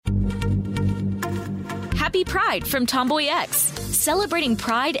Happy Pride from Tomboy X, celebrating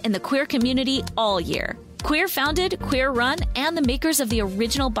pride and the queer community all year. Queer founded, queer run, and the makers of the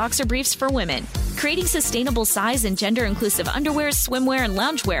original boxer briefs for women, creating sustainable size and gender inclusive underwear, swimwear, and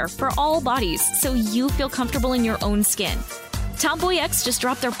loungewear for all bodies so you feel comfortable in your own skin. Tomboy X just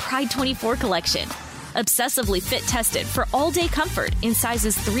dropped their Pride 24 collection. Obsessively fit tested for all day comfort in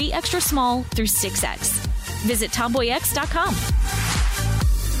sizes 3 extra small through 6X. Visit tomboyx.com.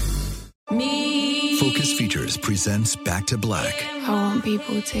 Focus Features presents Back to Black. I want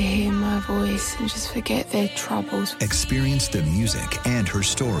people to hear my voice and just forget their troubles. Experience the music and her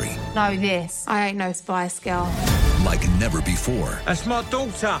story. Know this. I ain't no Spice Girl. Like never before. That's my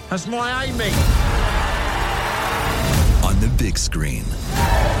daughter. That's my Amy. On the big screen.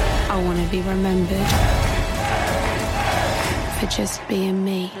 I want to be remembered for just being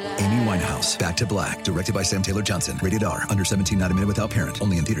me. Amy Winehouse, Back to Black, directed by Sam Taylor Johnson. Rated R, under 17, not a minute without parent.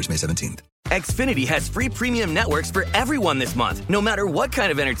 Only in theaters May 17th. Xfinity has free premium networks for everyone this month, no matter what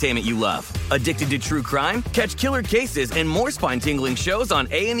kind of entertainment you love. Addicted to true crime? Catch killer cases and more spine-tingling shows on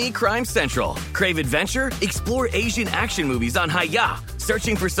A&E Crime Central. Crave adventure? Explore Asian action movies on Hayya.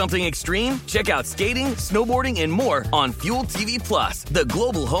 Searching for something extreme? Check out skating, snowboarding, and more on Fuel TV Plus, the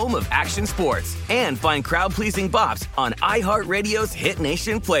global home of action sports. And find crowd-pleasing bops on iHeartRadio's Hit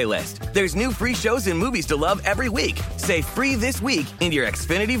Nation playlist. There's new free shows and movies to love every week. Say free this week in your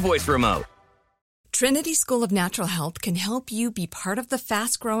Xfinity voice remote. Trinity School of Natural Health can help you be part of the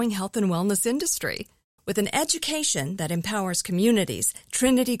fast-growing health and wellness industry. With an education that empowers communities,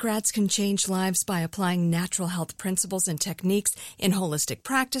 Trinity grads can change lives by applying natural health principles and techniques in holistic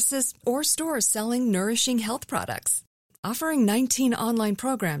practices or stores selling nourishing health products. Offering 19 online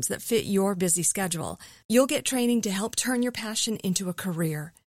programs that fit your busy schedule, you'll get training to help turn your passion into a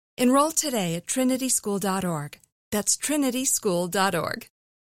career. Enroll today at trinityschool.org. That's trinityschool.org.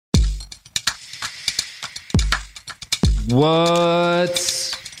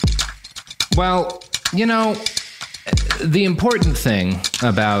 What? Well, you know, the important thing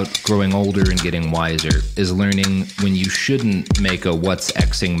about growing older and getting wiser is learning when you shouldn't make a what's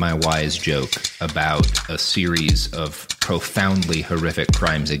Xing my wise joke about a series of profoundly horrific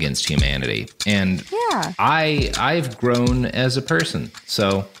crimes against humanity. And yeah, I've grown as a person.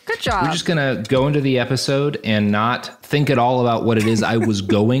 So good job. We're just going to go into the episode and not think at all about what it is I was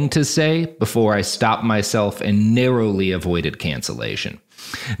going to say before I stopped myself and narrowly avoided cancellation.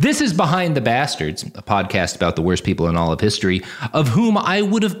 This is Behind the Bastards, a podcast about the worst people in all of history, of whom I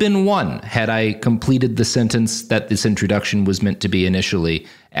would have been one had I completed the sentence that this introduction was meant to be initially,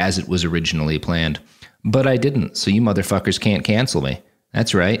 as it was originally planned. But I didn't, so you motherfuckers can't cancel me.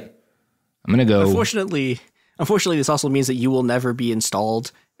 That's right. I'm going to go... Unfortunately, this also means that you will never be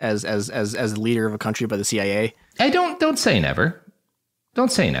installed as the leader of a country by the CIA. Hey, don't say never.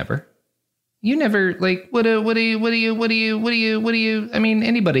 Don't say never. You never, like, what do you, I mean,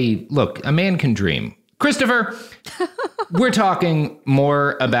 anybody, look, a man can dream. Christopher, we're talking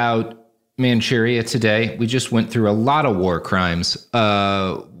more about Manchuria today. We just went through a lot of war crimes.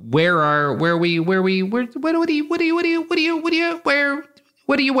 What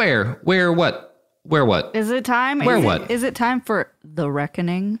do you wear? Wear what? Is it time? Wear what? Is it time for The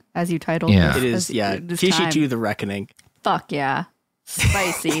Reckoning, as you titled Yeah. It is, yeah. TC2 The Reckoning. Fuck yeah.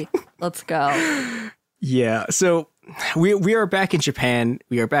 Spicy. Let's go. Yeah, so we are back in Japan.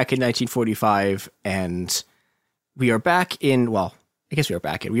 We are back in 1945, and we are back in, well, I guess we are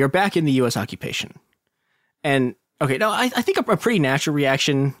back in the U.S. occupation. And, okay, now I think a pretty natural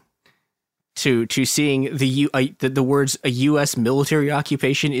reaction to seeing the words a U.S. military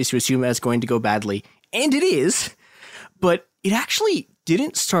occupation is to assume that's going to go badly. And it is, but it actually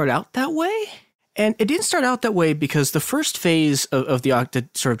didn't start out that way. And it didn't start out that way because the first phase of the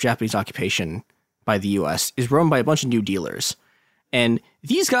sort of Japanese occupation by the U.S. is run by a bunch of New Dealers. And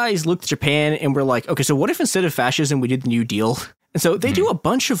these guys looked at Japan and were like, okay, so what if instead of fascism, we did the New Deal? And so they do a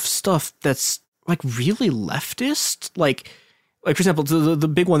bunch of stuff that's like really leftist. Like for example, the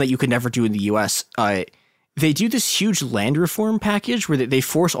big one that you could never do in the U.S., they do this huge land reform package where they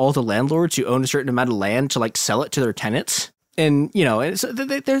force all the landlords who own a certain amount of land to like sell it to their tenants. And, you know,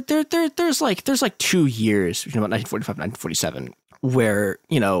 there's like 2 years between about 1945 and 1947 where,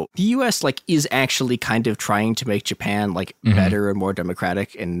 you know, the U.S. like is actually kind of trying to make Japan like better and more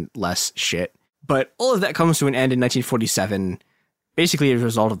democratic and less shit. But all of that comes to an end in 1947, basically as a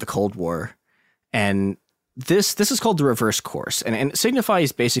result of the Cold War. And this is called the reverse course. And it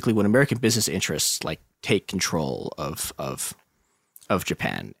signifies basically when American business interests like take control of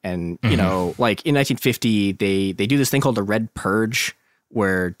Japan. And, you know, like in 1950, they do this thing called the Red Purge,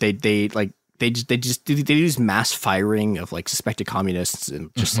 where they do mass firing of like suspected communists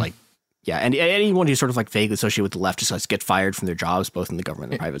and just like Yeah, and anyone who's sort of like vaguely associated with the left just get fired from their jobs, both in the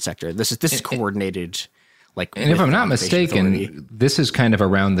government and the private sector. This is coordinated. And if I'm not mistaken, this is kind of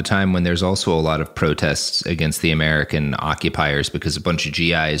around the time when there's also a lot of protests against the American occupiers because a bunch of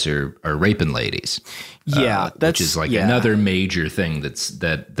GIs are raping ladies. Yeah, which is like another major thing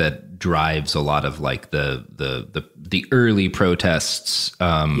that drives a lot of like the early protests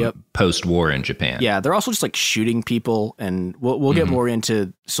post-war in Japan. Yeah, they're also just like shooting people, and we'll get more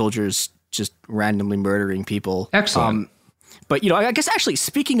into soldiers just randomly murdering people. Excellent. But, I guess actually,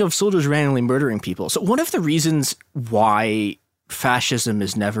 speaking of soldiers randomly murdering people, so one of the reasons why fascism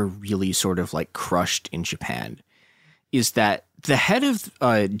is never really sort of like crushed in Japan is that the head of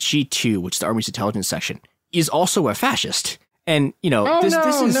G2, which is the Army's intelligence section, is also a fascist. And,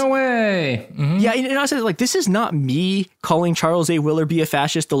 this is no way. Mm-hmm. Yeah, and I said, like, this is not me calling Charles A. Willoughby a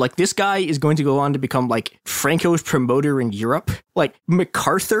fascist, though, like, this guy is going to go on to become, like, Franco's promoter in Europe. Like,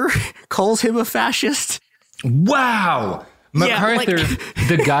 MacArthur calls him a fascist. Wow. MacArthur,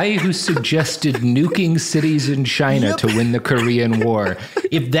 the guy who suggested nuking cities in China to win the Korean War.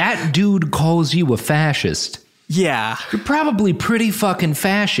 If that dude calls you a fascist, yeah, you're probably pretty fucking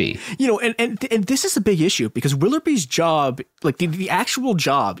fashy. And this is a big issue because Willoughby's job, like the actual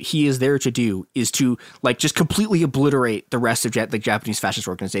job he is there to do is to like just completely obliterate the rest of the Japanese fascist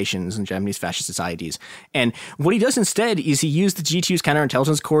organizations and Japanese fascist societies. And what he does instead is he used the G2's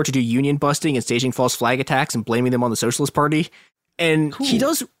counterintelligence corps to do union busting and staging false flag attacks and blaming them on the Socialist Party. And he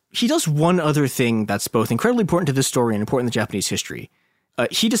does one other thing that's both incredibly important to this story and important to Japanese history.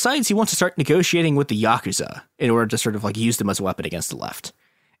 He decides he wants to start negotiating with the Yakuza in order to sort of like use them as a weapon against the left.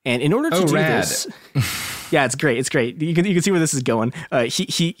 And in order to do this, yeah, it's great. It's great. You can see where this is going.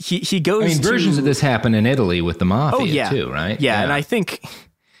 He goes. I mean, versions of this happen in Italy with the mafia too, right? Yeah, and I think,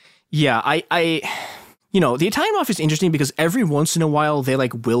 I the Italian mafia is interesting because every once in a while they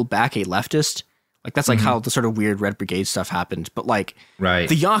like will back a leftist. Like that's like how the sort of weird Red Brigade stuff happened. But like, the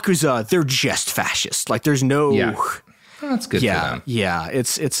Yakuza, they're just fascist. Like there's no. Yeah. Oh, that's good. Yeah, for them. yeah,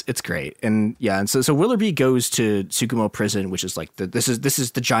 it's great, and so Willoughby goes to Tsukumo prison, which is like this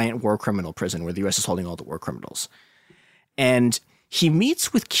is the giant war criminal prison where the U.S. is holding all the war criminals, and he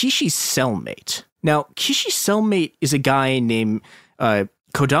meets with Kishi's cellmate. Now, Kishi's cellmate is a guy named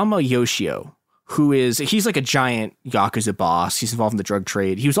Kodama Yoshio, he's like a giant Yakuza boss. He's involved in the drug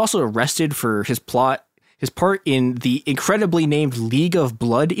trade. He was also arrested for his part in the incredibly named League of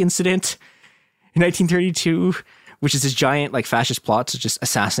Blood incident in 1932. Which is this giant like fascist plot to just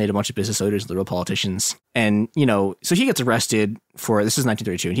assassinate a bunch of business owners and liberal politicians. And, so he gets arrested this is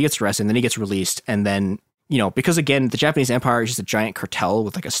 1932, and he gets arrested and then he gets released. And then, because again, the Japanese Empire is just a giant cartel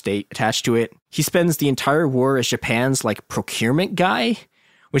with like a state attached to it. He spends the entire war as Japan's like procurement guy,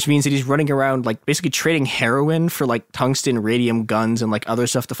 which means that he's running around like basically trading heroin for like tungsten radium guns and like other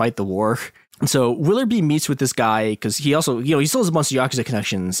stuff to fight the war. And so Willoughby meets with this guy because he also, he still has a bunch of Yakuza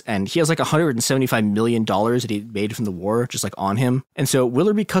connections, and he has like $175 million that he made from the war just like on him. And so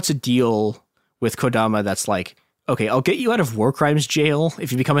Willoughby cuts a deal with Kodama that's like, okay, I'll get you out of war crimes jail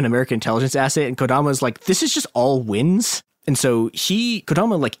if you become an American intelligence asset. And Kodama's like, this is just all wins. And so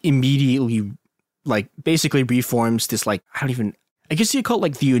Kodama like immediately like basically reforms this like, I guess you call it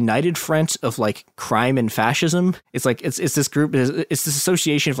like the United Front of like crime and fascism. It's like it's this group, it's this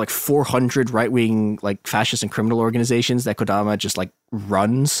association of like 400 right-wing like fascist and criminal organizations that Kodama just like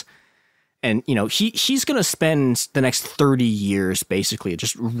runs. And he's going to spend the next 30 years basically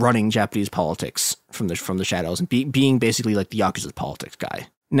just running Japanese politics from the shadows and being basically like the Yakuza politics guy.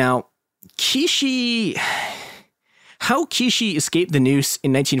 Now, how Kishi escaped the noose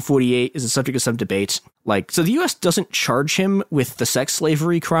in 1948 is the subject of some debate. Like, so the U.S. doesn't charge him with the sex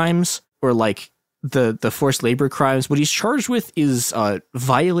slavery crimes or like the forced labor crimes. What he's charged with is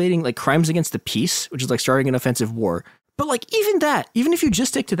violating like crimes against the peace, which is like starting an offensive war. But like even if you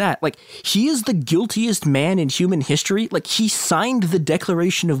just stick to that, like he is the guiltiest man in human history. Like he signed the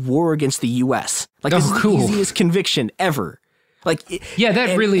declaration of war against the U.S. Like this is the easiest conviction ever. Like,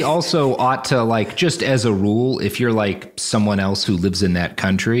 that really also ought to, like, just as a rule, if you're like someone else who lives in that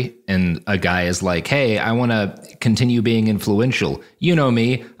country and a guy is like, hey, I want to continue being influential. You know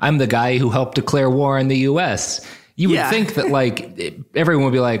me, I'm the guy who helped declare war on the U.S. You would think that like everyone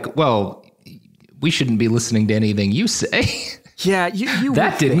would be like, well, we shouldn't be listening to anything you say. Yeah, you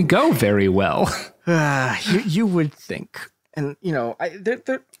that didn't think. Go very well. You would think. And,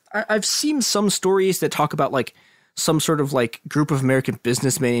 I've seen some stories that talk about like some sort of like group of American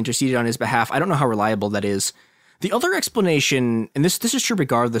businessmen interceded on his behalf. I don't know how reliable that is. The other explanation, and this is true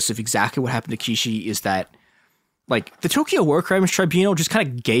regardless of exactly what happened to Kishi, is that like the Tokyo War Crimes Tribunal just kind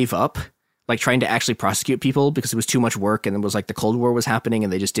of gave up like trying to actually prosecute people because it was too much work, and it was like the Cold War was happening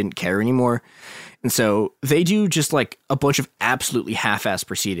and they just didn't care anymore. And so they do just like a bunch of absolutely half-assed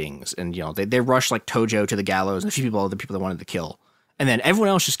proceedings, and they rush like Tojo to the gallows and a few other people they wanted to kill, and then everyone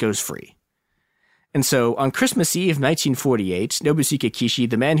else just goes free. And so on Christmas Eve 1948, Nobusuke Kishi,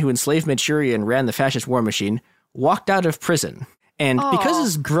 the man who enslaved Manchuria and ran the fascist war machine, walked out of prison. And because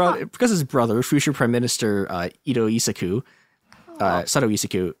his brother, future Prime Minister Sato Isaku,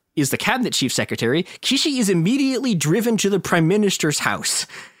 is the cabinet chief secretary, Kishi is immediately driven to the prime minister's house.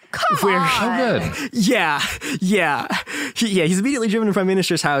 Come on. Oh, good. Yeah. He's immediately driven to the prime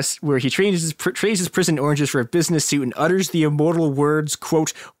minister's house, where he trades his prison oranges for a business suit and utters the immortal words,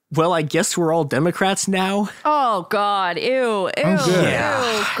 quote, "Well, I guess we're all Democrats now." Oh, God. Ew.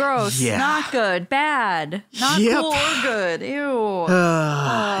 Ew. Gross. Yeah. Not good. Bad. Not cool or good. Ew.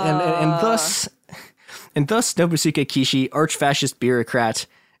 And thus Nobusuke Kishi, arch-fascist bureaucrat,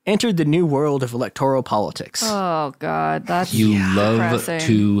 entered the new world of electoral politics. Oh, God. That's You love depressing.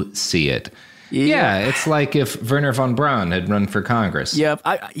 to see it. Yeah, it's like if Werner von Braun had run for Congress. Yep.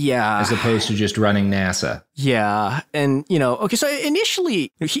 As opposed to just running NASA. Yeah. And, okay, so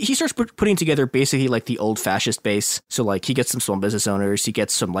initially he starts putting together basically like the old fascist base. So like he gets some small business owners, he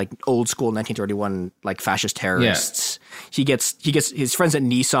gets some like old school 1931 like fascist terrorists. Yeah. He gets his friends at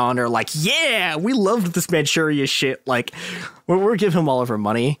Nissan are like, yeah, we loved this Manchuria shit. Like we're giving him all of our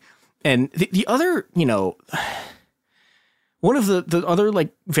money. And the other, one of the other like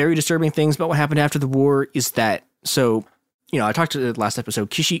very disturbing things about what happened after the war is that, so, I talked to the last episode,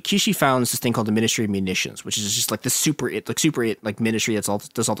 Kishi founds this thing called the Ministry of Munitions, which is just like the super ministry does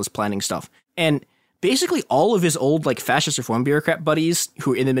all this planning stuff. And basically all of his old like fascist reform bureaucrat buddies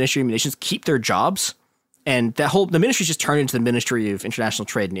who are in the Ministry of Munitions keep their jobs. And the ministry just turned into the Ministry of International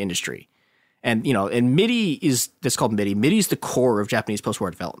Trade and Industry. And, and that's called MIDI. MIDI is the core of Japanese post-war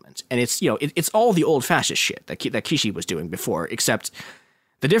development. And it's, it's all the old fascist shit that Kishi was doing before, except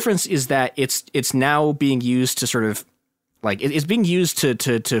the difference is that it's now being used to sort of, like, it's being used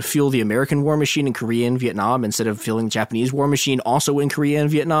to fuel the American war machine in Korea and Vietnam instead of fueling the Japanese war machine also in Korea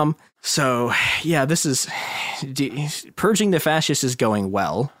and Vietnam. So, yeah, purging the fascists is going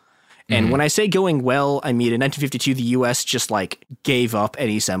well. And when I say going well, I mean in 1952, the U.S. just like gave up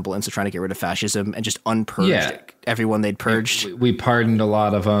any semblance of trying to get rid of fascism and just unpurged everyone they'd purged. We pardoned a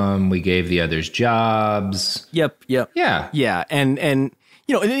lot of them. We gave the others jobs. Yep. Yeah. And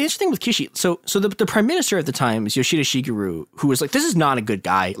the interesting with Kishi, so the prime minister at the time is Yoshida Shigeru, who was like, this is not a good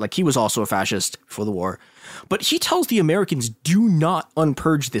guy. Like he was also a fascist before the war. But he tells the Americans, do not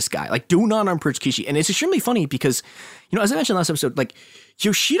unpurge this guy. Like, do not unpurge Kishi. And it's extremely funny because, as I mentioned last episode, like,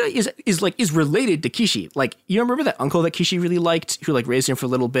 Yoshida is related to Kishi. Like, you remember that uncle that Kishi really liked, who like raised him for a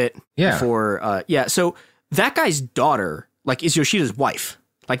little bit? Yeah. Before, so that guy's daughter, like, is Yoshida's wife.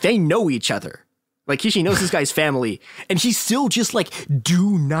 Like, they know each other. Like, Kishi knows this guy's family, and he's still just like,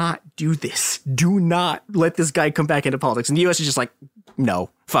 do not do this. Do not let this guy come back into politics. And the U.S. is just like, no,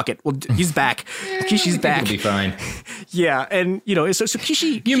 fuck it. Well, he's back. Kishi's back. It'll be fine. Yeah, and, so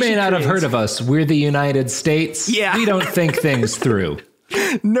Kishi... You may not have heard of us. We're the United States. Yeah. We don't think things through.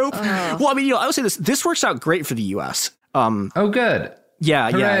 Nope. Well, I mean, I would say this works out great for the U.S. Oh, good. Yeah,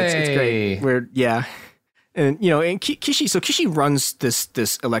 Hooray. yeah, it's great. And, and Kishi runs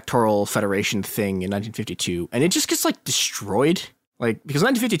this electoral federation thing in 1952, and it just gets, like, destroyed. Like, because in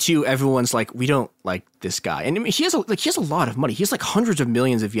 1952, everyone's like, we don't like this guy. And I mean, he has a lot of money. He has, like, hundreds of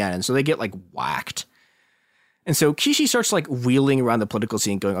millions of yen, and so they get, like, whacked. And so Kishi starts, like, wheeling around the political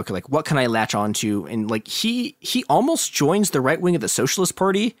scene going, okay, like, what can I latch onto? And, like, he almost joins the right wing of the Socialist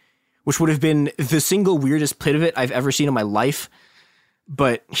Party, which would have been the single weirdest pivot I've ever seen in my life.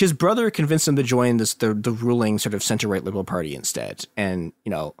 But his brother convinced him to join the ruling sort of center-right Liberal Party instead. And,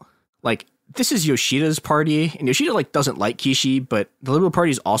 like, this is Yoshida's party, and Yoshida, like, doesn't like Kishi, but the Liberal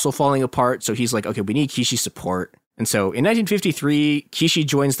Party is also falling apart, so he's like, okay, we need Kishi's support. And so in 1953, Kishi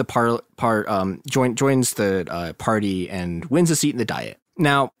joins the party and wins a seat in the Diet.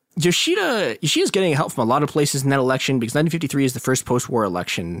 Now, Yoshida's getting help from a lot of places in that election because 1953 is the first post-war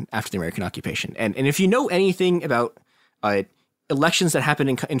election after the American occupation. And if you know anything about elections that happen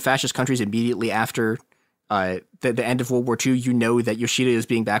in fascist countries immediately after the end of World War II, you know that Yoshida is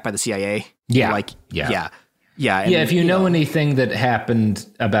being backed by the CIA. Yeah. And, if you know anything that happened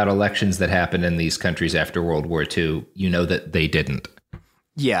about elections that happened in these countries after World War II, you know that they didn't.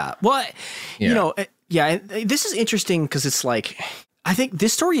 Yeah. Well, this is interesting because it's like, I think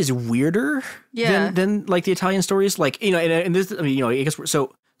this story is weirder than like the Italian stories. Like, and this, I mean, I guess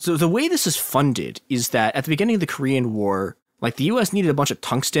so the way this is funded is that at the beginning of the Korean War, like the U.S. needed a bunch of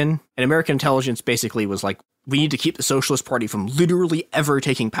tungsten, and American intelligence basically was like, we need to keep the Socialist Party from literally ever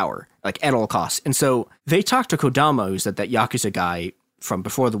taking power, like at all costs. And so they talked to Kodama, who's that Yakuza guy from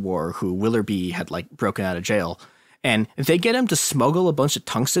before the war who Willoughby had like broken out of jail. And they get him to smuggle a bunch of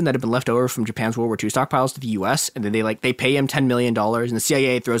tungsten that had been left over from Japan's World War II stockpiles to the U.S. And then they pay him $10 million, and the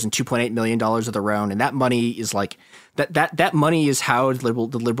CIA throws in $2.8 million of their own. And that money is like that money is how the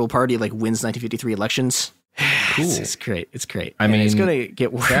Liberal Party like wins 1953 elections. Cool. It's great. It's great. I mean, it's gonna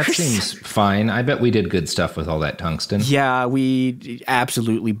get worse. That seems fine. I bet we did good stuff with all that tungsten. Yeah, we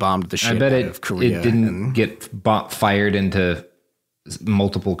absolutely bombed the shit out of Korea. It didn't get fired into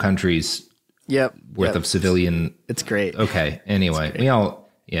multiple countries. Worth of civilian. It's great. Okay. Anyway, we all,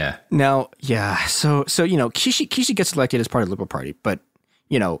 yeah. Now, yeah. So Kishi gets elected as part of the Liberal Party, but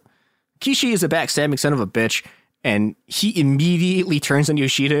Kishi is a backstabbing son of a bitch, and he immediately turns on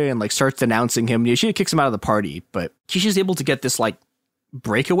Yoshida and like starts denouncing him. Yoshida kicks him out of the party, but Kishi's able to get this like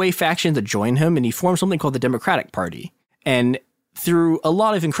breakaway faction to join him, and he forms something called the Democratic Party. And through a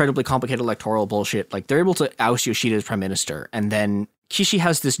lot of incredibly complicated electoral bullshit, like they're able to oust Yoshida as prime minister, and then Kishi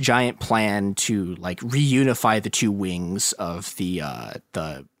has this giant plan to like reunify the two wings of basically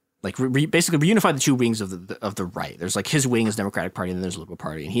reunify the two wings of the right. There's like his wing is Democratic Party, and then there's the Liberal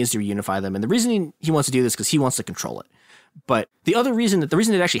Party, and he has to reunify them. And the reason he wants to do this because he wants to control it. But the reason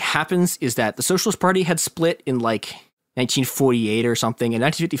it actually happens is that the Socialist Party had split in like 1948 or something. In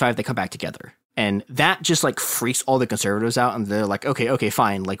 1955, they come back together, and that just like freaks all the conservatives out, and they're like, okay,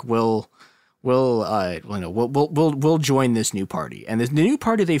 fine, like we'll join this new party. And the new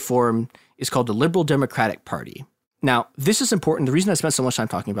party they form is called the Liberal Democratic Party. Now, this is important. The reason I spent so much time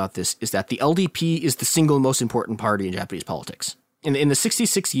talking about this is that the LDP is the single most important party in Japanese politics. In the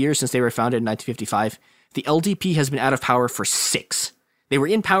 66 years since they were founded in 1955, the LDP has been out of power for 6. They were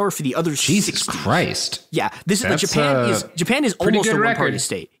in power for the other Jesus 60. Christ. Yeah, this is Japan is almost a one-party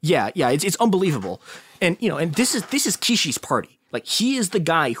state. Yeah, it's unbelievable. And and this is Kishi's party. Like, he is the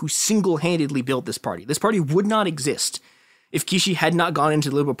guy who single-handedly built this party. This party would not exist if Kishi had not gone into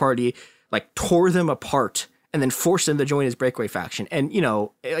the Liberal Party, like, tore them apart, and then forced them to join his breakaway faction. And,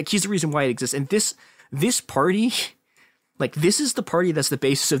 like, he's the reason why it exists. And this party, like, this is the party that's the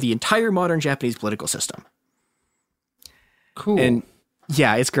basis of the entire modern Japanese political system. Cool. And,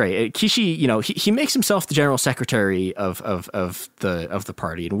 yeah, it's great. Kishi, he makes himself the general secretary of the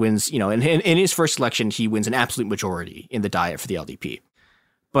party and wins, in his first election, he wins an absolute majority in the Diet for the LDP.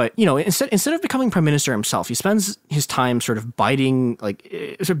 But, instead of becoming prime minister himself, he spends his time sort of building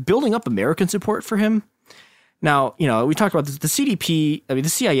up American support for him. Now, we talked about the CDP. I mean, the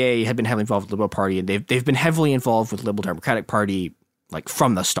CIA had been heavily involved with the Liberal Party, and they've been heavily involved with the Liberal Democratic Party, like,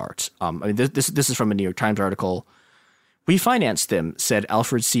 from the start. This is from a New York Times article. "We financed them," said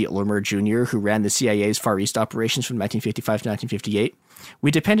Alfred C. Ulmer Jr., who ran the CIA's Far East operations from 1955 to 1958. "We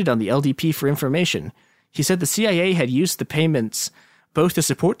depended on the LDP for information." He said the CIA had used the payments both to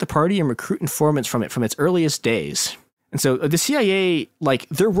support the party and recruit informants from it from its earliest days. And so the CIA, like,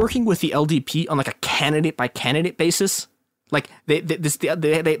 they're working with the LDP on like a candidate by candidate basis. Like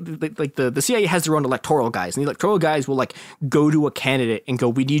the CIA has their own electoral guys, and the electoral guys will like go to a candidate and go,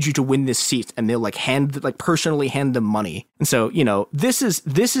 "We need you to win this seat," and they'll like personally hand them money. And so this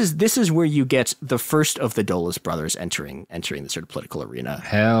is where you get the first of the Dulles brothers entering the sort of political arena.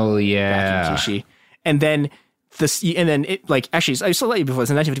 Hell yeah! And then actually, I still let you before.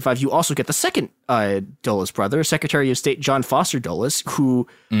 In 1955, you also get the second Dulles brother, Secretary of State John Foster Dulles, who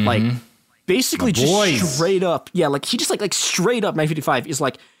like. Basically just straight up, he just like straight up 1955 is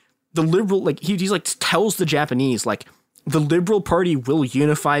like the liberal, like he's like tells the Japanese like the Liberal Party will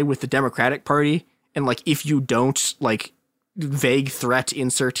unify with the Democratic Party, and like if you don't, like vague threat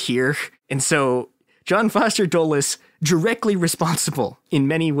insert here. And so John Foster Dulles, directly responsible in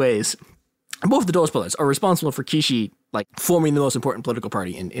many ways, both the Dulles brothers are responsible for Kishi like forming the most important political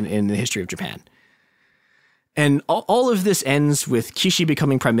party in the history of Japan. And all of this ends with Kishi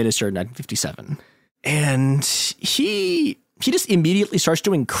becoming prime minister in 1957. And he just immediately starts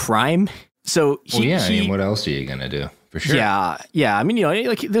doing crime. So what else are you going to do? For sure. Yeah. I mean,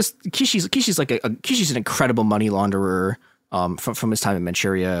 like this Kishi's an incredible money launderer from his time in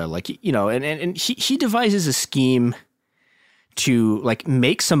Manchuria. Like, and he devises a scheme to like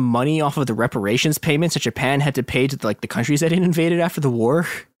make some money off of the reparations payments that Japan had to pay to like the countries that it invaded after the war.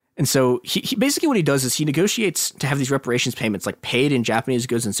 And so he basically what he does is he negotiates to have these reparations payments like paid in Japanese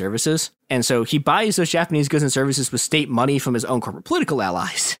goods and services. And so he buys those Japanese goods and services with state money from his own corporate political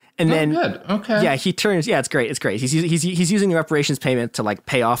allies. And then, good. Okay. Yeah, it's great. It's great. He's using the reparations payment to like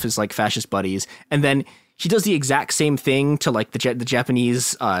pay off his like fascist buddies. And then he does the exact same thing to like the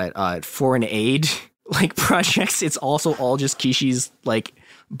Japanese foreign aid like projects. It's also all just Kishi's like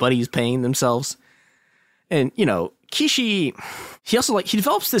buddies paying themselves. And, you know, Kishi, he also he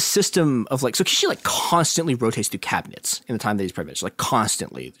develops this system of so Kishi constantly rotates through cabinets in the time that he's prime minister,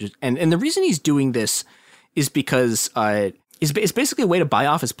 constantly. And the reason he's doing this is because it's basically a way to buy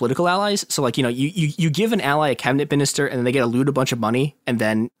off his political allies. So you give an ally a cabinet minister and then they get to loot a bunch of money. And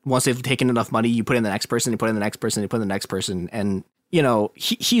then once they've taken enough money, you put in the next person, you put in the next person, you put in the next person. And, you know,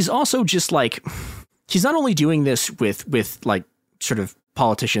 he's also just he's not only doing this with sort of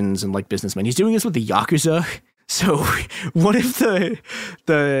politicians and businessmen, he's doing this with the Yakuza. So what if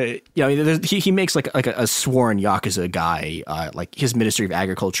he makes a sworn Yakuza guy, his Ministry of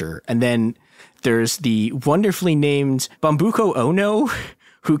Agriculture. And then there's the wonderfully named Bambuko Ono,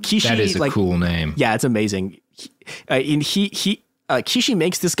 who Kishi... That is a cool name. Yeah, it's amazing. Kishi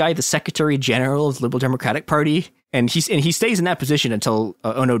makes this guy the Secretary General of the Liberal Democratic Party, and he stays in that position until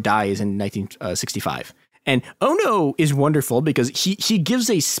Ono dies in 1965. And Ono is wonderful because he gives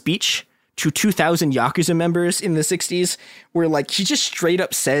a speech to 2,000 Yakuza members in the 60s where he just straight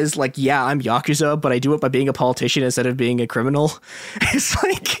up says yeah, I'm Yakuza, but I do it by being a politician instead of being a criminal. It's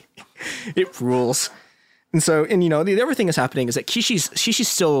it rules. And so, and the other thing that's happening is that Kishi's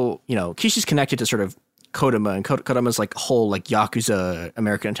still, Kishi's connected to sort of Kodama, and Kodama's whole Yakuza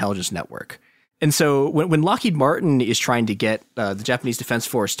American intelligence network. And so when Lockheed Martin is trying to get the Japanese Defense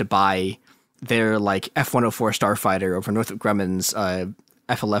Force to buy their F-104 starfighter over Northrop Grumman's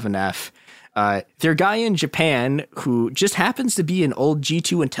F-11F, their guy in Japan, who just happens to be an old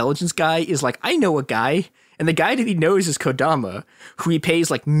G2 intelligence guy, is I know a guy. And the guy that he knows is Kodama, who he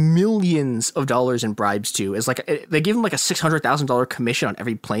pays millions of dollars in bribes to. They give him a $600,000 commission on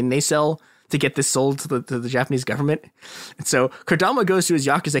every plane they sell to get this sold to the Japanese government. And so Kodama goes to his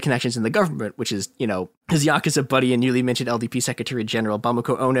Yakuza connections in the government, which is, his Yakuza buddy and newly mentioned LDP Secretary General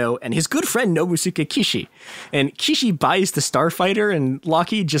Bamako Ono and his good friend Nobusuke Kishi. And Kishi buys the starfighter, and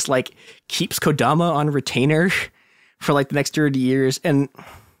Lockheed just keeps Kodama on retainer for the next 30 years. And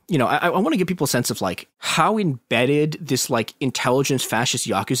I want to give people a sense of how embedded this intelligence fascist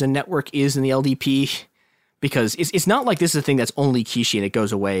Yakuza network is in the LDP, because it's not this is a thing that's only Kishi and it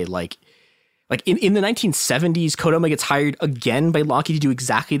goes away. In the 1970s, Kodama gets hired again by Lockheed to do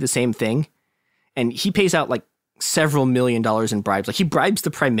exactly the same thing, and he pays out several $1 million in bribes. He bribes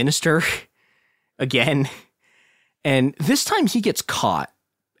the prime minister again, and this time he gets caught,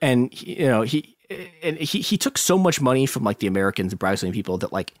 and he took so much money from the Americans and bribed so many people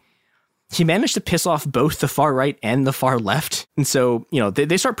that he managed to piss off both the far right and the far left. And so,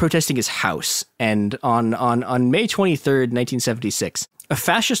 they start protesting his house. And on May 23rd, 1976, a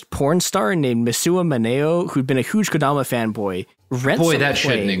fascist porn star named Misuwa Maneo, who'd been a huge Kodama fanboy, rents a plane. Boy, that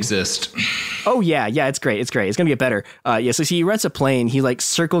shouldn't exist. Oh, yeah, it's great. It's going to get better. So he rents a plane. He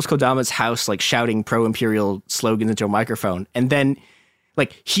circles Kodama's house, shouting pro-imperial slogans into a microphone. And then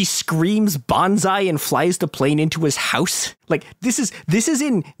he screams bonsai and flies the plane into his house. This is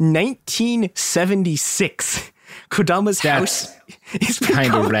in 1976. Kodama's house is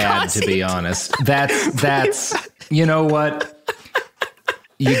kind of rad, to be honest. That's you know what?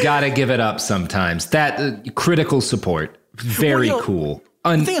 You got to give it up sometimes. That critical support, very cool.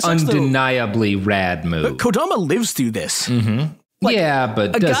 Undeniably rad move. Kodama lives through this. Mm-hmm. But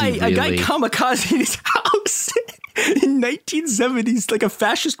does he really? A guy kamikaze in his house. In 1970s, a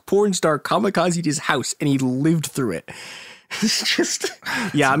fascist porn star kamikazed his house, and he lived through it. It's just,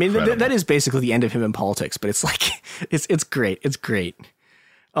 yeah. I mean, that is basically the end of him in politics. But it's it's great. It's great.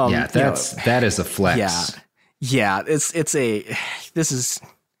 That is a flex. Yeah. This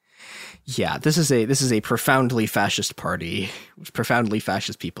is a profoundly fascist party with profoundly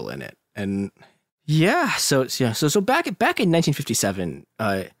fascist people in it, and So back in 1957.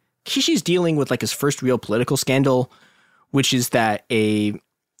 Kishi's dealing with his first real political scandal, which is that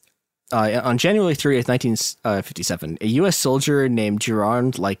on January 30th, 1957, a U.S. soldier named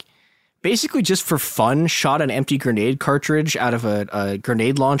Durand, basically just for fun, shot an empty grenade cartridge out of a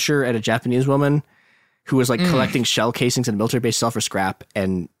grenade launcher at a Japanese woman who was collecting shell casings in a military base for scrap,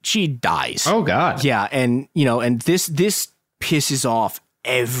 and she dies. Oh God. Yeah. And, and this pisses off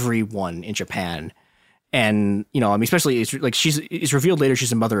everyone in Japan. And, especially it's revealed later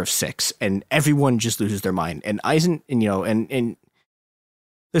she's a mother of 6, and everyone just loses their mind. And and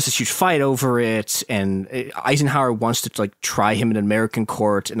there's this huge fight over it. And Eisenhower wants to try him in an American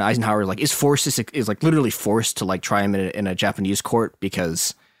court. And Eisenhower is literally forced to try him in a Japanese court,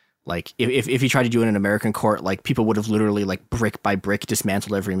 because if he tried to do it in an American court, people would have literally brick by brick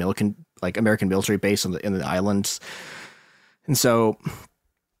dismantled every American military base in the islands. And so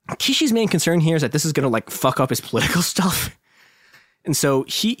Kishi's main concern here is that this is going to fuck up his political stuff. And so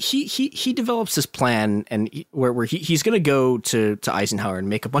he develops this plan, and where he's going to go to Eisenhower and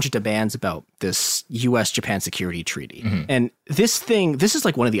make a bunch of demands about this U.S.-Japan security treaty. Mm-hmm. And this is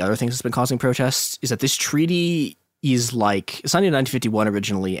like one of the other things that's been causing protests, is that this treaty is like, it's signed in 1951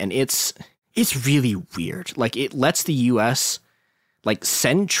 originally, and it's really weird. Like, it lets the U.S. like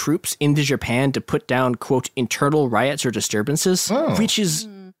send troops into Japan to put down, quote, internal riots or disturbances, which is...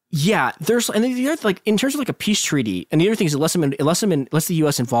 Yeah, and the other, like, in terms of like a peace treaty, and the other thing is it lets the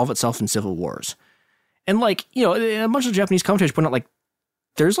U.S. involve itself in civil wars. And like, you know, a bunch of Japanese commentators point out, like,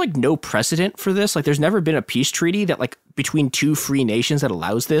 there's like no precedent for this. Like, there's never been a peace treaty that like between two free nations that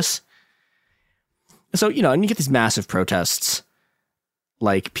allows this. And so, you know, and you get these massive protests,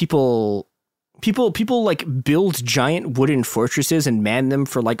 like people like build giant wooden fortresses and man them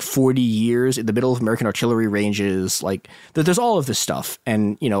for like 40 years in the middle of American artillery ranges. Like, there's all of this stuff.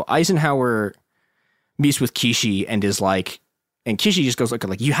 And, you know, Eisenhower meets with Kishi and is like, and Kishi just goes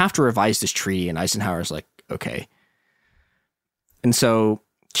like, you have to revise this treaty. And Eisenhower's like, okay. And so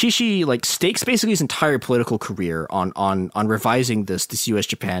Kishi like stakes basically his entire political career on revising this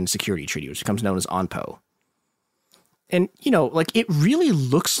U.S.-Japan security treaty, which becomes known as ANPO. And, you know, like, it really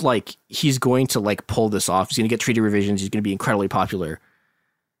looks like he's going to, like, pull this off. He's going to get treaty revisions. He's going to be incredibly popular.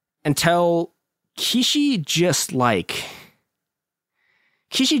 Until Kishi just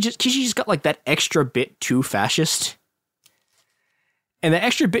got, like, that extra bit too fascist. And the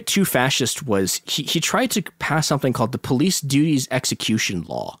extra bit too fascist was he tried to pass something called the Police Duties Execution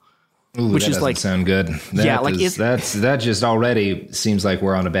Law. Ooh, which is like, sound good. That just already seems like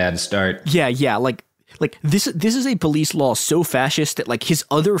we're on a bad start. Yeah, like this is a police law so fascist that like his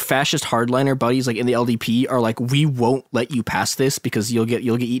other fascist hardliner buddies like in the LDP are like, we won't let you pass this because you'll get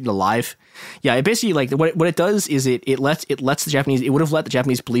eaten alive. Yeah, it basically like what it does is it lets the Japanese, it would have let the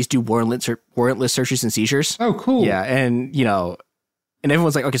Japanese police do warrantless searches and seizures. Oh, cool. Yeah, and you know, and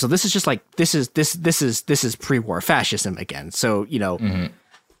everyone's like, okay, so this is just like this is pre-war fascism again. So, you know. Mm-hmm.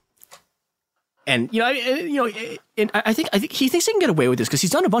 And I think he thinks he can get away with this because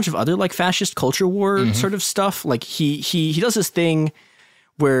he's done a bunch of other like fascist culture war sort of stuff. Like he does this thing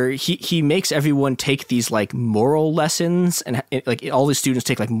where he makes everyone take these like moral lessons, and like all his students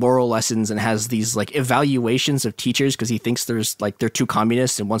take like moral lessons, and has these like evaluations of teachers because he thinks they're too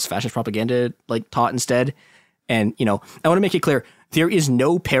communist and wants fascist propaganda like taught instead. And you know, I want to make it clear, there is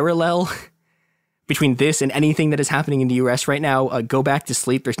no parallel between this and anything that is happening in the U.S. right now. Go back to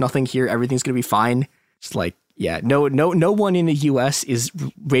sleep. There's nothing here. Everything's going to be fine. It's like, yeah, no one in the U.S. is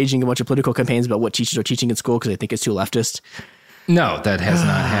raging a bunch of political campaigns about what teachers are teaching in school because they think it's too leftist. No, that has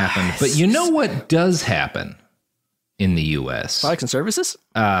not happened. But you know what does happen in the U.S.? Products and services?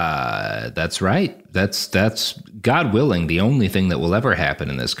 That's right. That's God willing, the only thing that will ever happen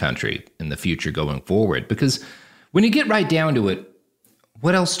in this country in the future going forward. Because when you get right down to it,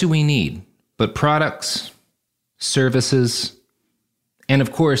 what else do we need but products, services, and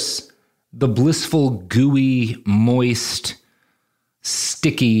of course, the blissful, gooey, moist,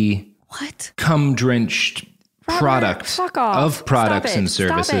 sticky, cum-drenched product of products and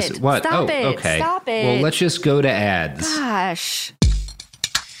services. What? Stop it. Okay. Stop it. Well, let's just go to ads. Gosh.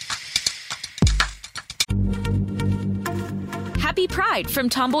 Happy Pride from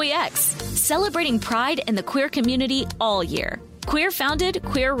Tomboy X, celebrating pride and the queer community all year. Queer founded,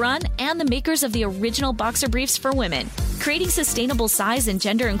 queer run, and the makers of the original boxer briefs for women, creating sustainable size and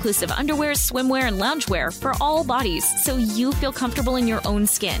gender inclusive underwear, swimwear, and loungewear for all bodies so you feel comfortable in your own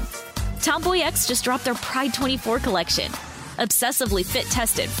skin. Tomboy X just dropped their Pride 24 collection. Obsessively fit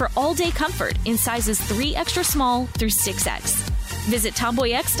tested for all day comfort in sizes 3 extra small through 6X. Visit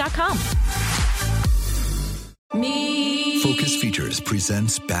tomboyx.com. Focus Features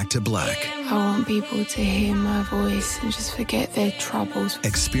presents Back to Black. I want people to hear my voice and just forget their troubles.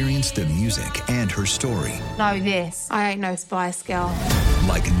 Experience the music and her story. Know this. I ain't no Spice Girl.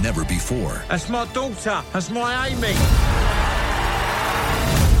 Like never before. That's my daughter. That's my Amy.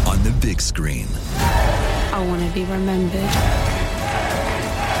 On the big screen. I want to be remembered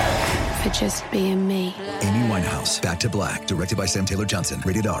for just being me. Amy Winehouse, Back to Black, directed by Sam Taylor Johnson.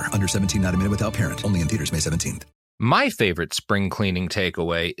 Rated R, under 17, not a minute without parent. Only in theaters May 17th. My favorite spring cleaning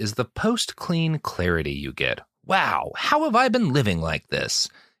takeaway is the post-clean clarity you get. Wow, how have I been living like this?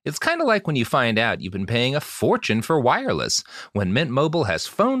 It's kind of like when you find out you've been paying a fortune for wireless, when Mint Mobile has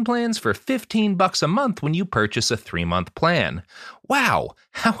phone plans for $15 a month when you purchase a 3-month plan. Wow,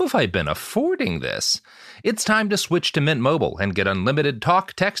 how have I been affording this? It's time to switch to Mint Mobile and get unlimited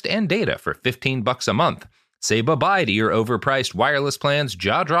talk, text, and data for $15 a month. Say bye-bye to your overpriced wireless plans,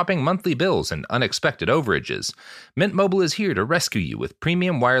 jaw-dropping monthly bills, and unexpected overages. Mint Mobile is here to rescue you with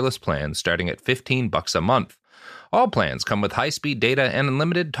premium wireless plans starting at $15 a month. All plans come with high-speed data and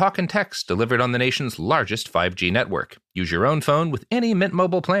unlimited talk and text delivered on the nation's largest 5G network. Use your own phone with any Mint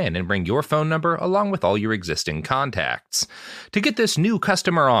Mobile plan and bring your phone number along with all your existing contacts. To get this new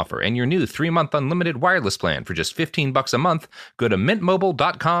customer offer and your new 3-month unlimited wireless plan for just $15 a month, go to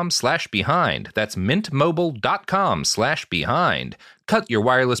mintmobile.com/behind. That's mintmobile.com/behind. Cut your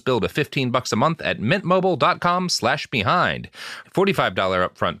wireless bill to $15 a month at mintmobile.com/behind. $45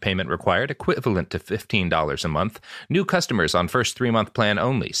 upfront payment required, equivalent to $15 a month. New customers on first 3-month plan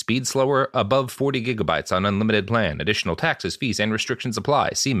only. Speed slower above 40 gigabytes on unlimited plan. Additional taxes, fees, and restrictions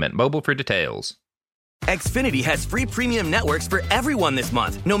apply. See Mint Mobile for details. Xfinity has free premium networks for everyone this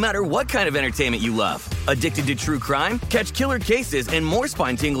month, no matter what kind of entertainment you love. Addicted to true crime? Catch killer cases and more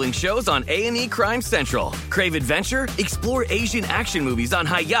spine-tingling shows on A&E Crime Central. Crave adventure? Explore Asian action movies on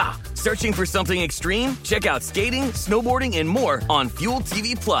Hi-Ya. Searching for something extreme? Check out skating, snowboarding, and more on Fuel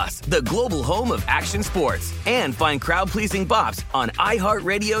TV Plus, the global home of action sports. And find crowd-pleasing bops on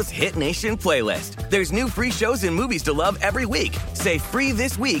iHeartRadio's Hit Nation playlist. There's new free shows and movies to love every week. Say free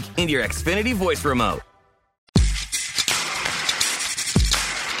this week in your Xfinity voice remote.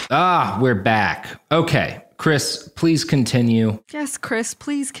 We're back. Okay, Chris, please continue. Yes, Chris,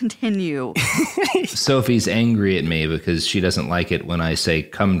 please continue. Sophie's angry at me because she doesn't like it when I say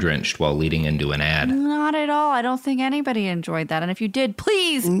cum-drenched while leading into an ad. Not at all. I don't think anybody enjoyed that. And if you did,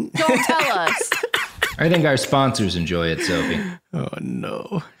 please don't tell us. I think our sponsors enjoy it, Sophie. Oh,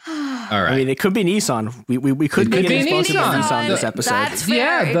 no. All right. I mean, it could be Nissan. We could be getting sponsored by Nissan this episode. That's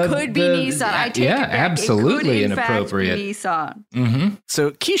fair. It could be Nissan. I take it back. Absolutely it could, inappropriate. In fact, be Nissan. Mm-hmm.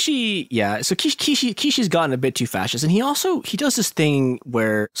 So Kishi's gotten a bit too fascist, and he does this thing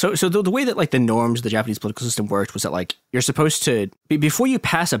where the way that like the norms of the Japanese political system worked was that like you're supposed to before you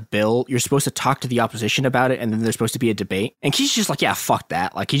pass a bill, you're supposed to talk to the opposition about it, and then there's supposed to be a debate. And Kishi's just like, yeah, fuck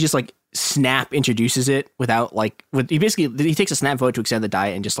that. Like he just like snap introduces it without like he takes a snap vote to extend the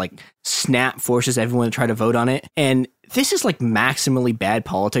diet and just like snap forces everyone to try to vote on it. And this is like maximally bad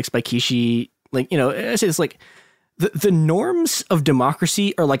politics by Kishi. Like, it's like the norms of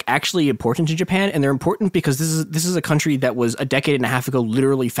democracy are like actually important in Japan, and they're important because this is a country that was a decade and a half ago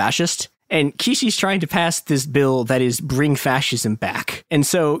literally fascist. And Kishi's trying to pass this bill that is bring fascism back. And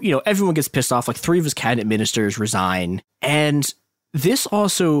so, everyone gets pissed off. Like 3 of his cabinet ministers resign. And this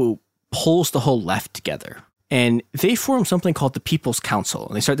also pulls the whole left together. And they form something called the People's Council.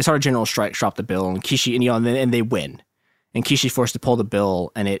 And they start a general strike, stop the bill, and Kishi, and they win. And Kishi's forced to pull the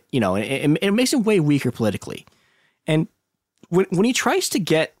bill, and it makes him way weaker politically. And when he tries to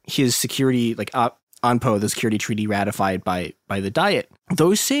get his security, like ANPO, the security treaty, ratified by the Diet,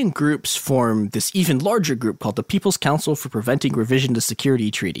 those same groups form this even larger group called the People's Council for Preventing Revision to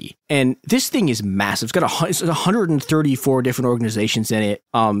Security Treaty. And this thing is massive. It's got 134 different organizations in it.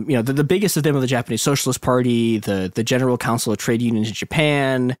 The biggest of them are the Japanese Socialist Party, the General Council of Trade Unions in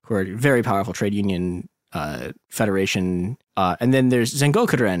Japan, who are a very powerful trade union federation. And then there's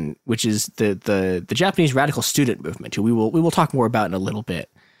Zengokuren, which is the Japanese radical student movement, who we will talk more about in a little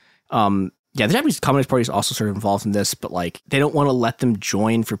bit. The Japanese Communist Party is also sort of involved in this, but like they don't want to let them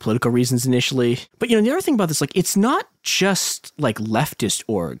join for political reasons initially. But the other thing about this, like it's not just like leftist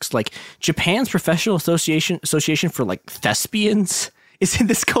orgs. Like Japan's Professional Association for like thespians is in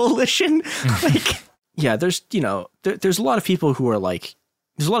this coalition. Like, yeah, there's there's a lot of people who are like,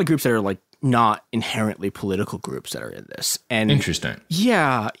 there's a lot of groups that are like not inherently political groups that are in this. And interesting.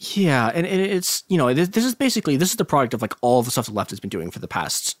 Yeah. And it's, this is the product of like all the stuff the left has been doing for the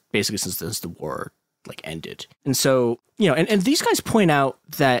past, basically since the war like ended. And so, and these guys point out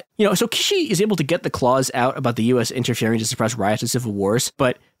that, so Kishi is able to get the clause out about the U.S. interfering to suppress riots and civil wars,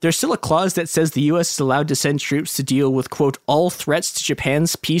 but there's still a clause that says the U.S. is allowed to send troops to deal with, quote, all threats to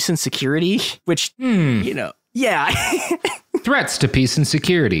Japan's peace and security, which, yeah. Threats to peace and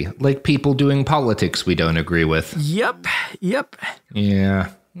security, like people doing politics we don't agree with. Yep. Yeah.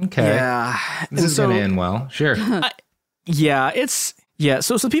 Okay. Yeah. This is going to end well. Sure. So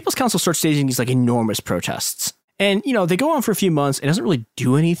the People's Council starts staging these like enormous protests. And, they go on for a few months. It doesn't really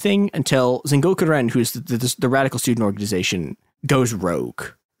do anything until Zengokuren, who's the radical student organization, goes rogue.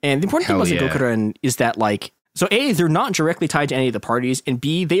 And the important thing about Zengokuren is that like, so A, they're not directly tied to any of the parties, and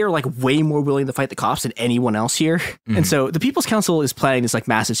B, they are like way more willing to fight the cops than anyone else here. Mm-hmm. And so the People's Council is planning this like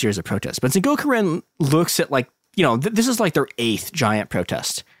massive series of protests. But Zengokuren looks at like, this is like their 8th giant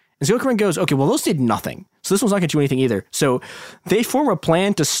protest. And Zengokuren goes, okay, well, those did nothing. So this one's not going to do anything either. So they form a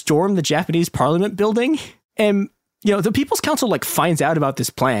plan to storm the Japanese Parliament building. And, the People's Council like finds out about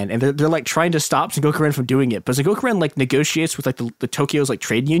this plan, and they're like trying to stop Zengokuren from doing it. But Zengokuren like negotiates with like the Tokyo's like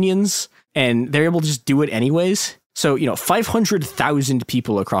trade unions, and they're able to just do it anyways. So, 500,000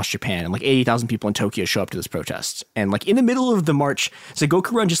 people across Japan and like 80,000 people in Tokyo show up to this protest. And like in the middle of the march,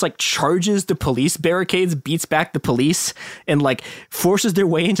 Sengoku Run just like charges the police barricades, beats back the police, and like forces their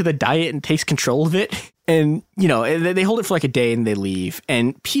way into the Diet and takes control of it. And, they hold it for like a day and they leave.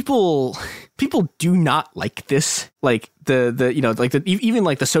 And people do not like this. Like even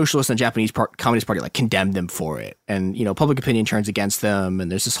like the socialists and Japanese Communist Party like condemn them for it. And, public opinion turns against them.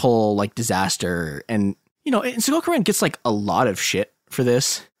 And there's this whole like disaster. And, and Sengoku Ren gets like a lot of shit for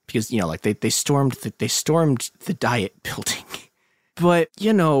this because, they stormed the Diet building. But,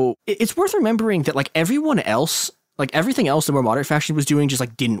 it's worth remembering that like everyone else, like everything else the more moderate faction was doing just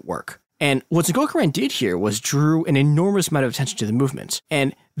like didn't work. And what Sengoku Ren did here was drew an enormous amount of attention to the movement.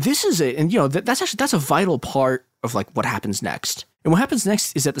 And this is that's a vital part of like what happens next. And what happens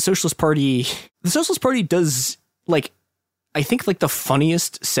next is that the Socialist Party does like, I think like the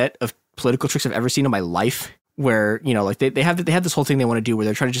funniest set of political tricks I've ever seen in my life, where, they have this whole thing they want to do where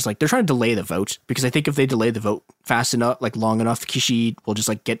they're trying to delay the vote, because I think if they delay the vote fast enough, like long enough, Kishi will just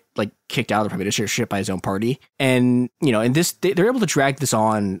like get like kicked out of the prime ministership by his own party. And, and they're able to drag this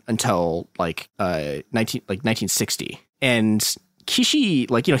on until like 1960. And Kishi,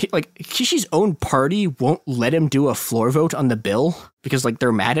 Kishi's own party won't let him do a floor vote on the bill because like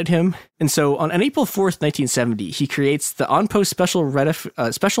they're mad at him. And so on April 4th, 1970, he creates the Onpo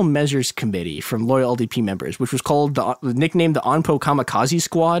Special Measures Committee from loyal LDP members, which was called nicknamed the Onpo Kamikaze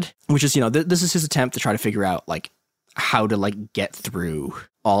Squad, which is, this is his attempt to try to figure out like how to like get through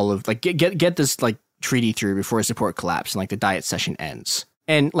all of like get this like treaty through before his support collapse and like the Diet session ends.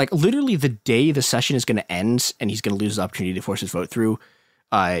 And like literally the day the session is going to end and he's going to lose his opportunity to force his vote through,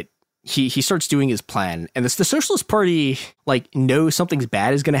 he starts doing his plan. And the Socialist Party like knows something's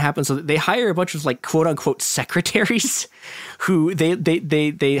bad is going to happen, so they hire a bunch of like quote unquote secretaries who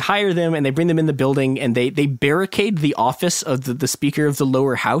they hire them and they bring them in the building and they barricade the office of the Speaker of the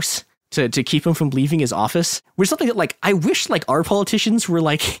lower house to keep him from leaving his office. Which is something that like I wish like our politicians were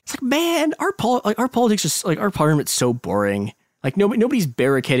like, it's like, man, our politics is like, our parliament's so boring. Like nobody's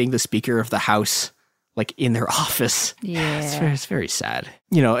barricading the Speaker of the House like in their office. Yeah, it's very sad.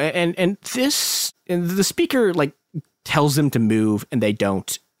 And the Speaker like tells them to move and they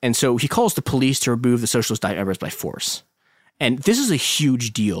don't. And so he calls the police to remove the Socialist Diet members by force. And this is a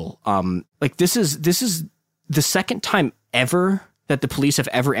huge deal. This is the second time ever that the police have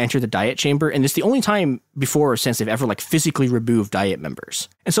ever entered the Diet chamber, and it's the only time before or since they've ever like physically removed Diet members.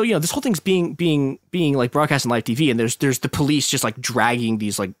 And so this whole thing's being like broadcast on live TV, and there's the police just like dragging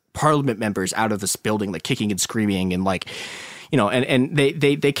these like parliament members out of this building, like kicking and screaming, and like and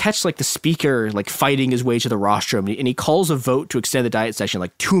they catch like the Speaker like fighting his way to the rostrum, and he calls a vote to extend the Diet session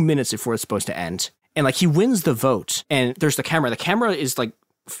like 2 minutes before it's supposed to end, and like he wins the vote. And there's the camera. The camera is like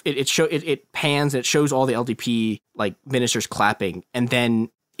it pans and it shows all the LDP like ministers clapping, and then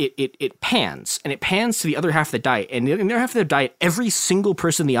it pans to the other half of the Diet, and in the other half of the Diet, every single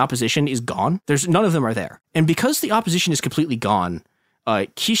person in the opposition is gone. There's none of them are there, and because the opposition is completely gone,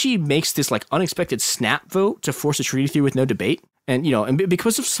 Kishi makes this like unexpected snap vote to force a treaty through with no debate, and and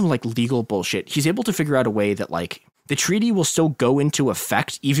because of some like legal bullshit, he's able to figure out a way that like the treaty will still go into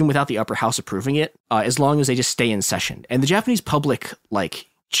effect even without the upper house approving it, as long as they just stay in session. And the Japanese public like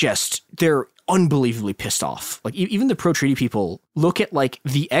they're unbelievably pissed off. Like even the pro-treaty people look at like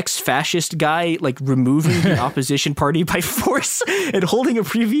the ex-fascist guy like removing the opposition party by force and holding a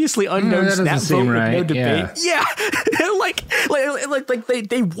previously unknown snap vote with no debate. Yeah. like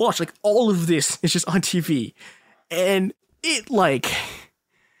they watch like all of this. It's just on TV, and it like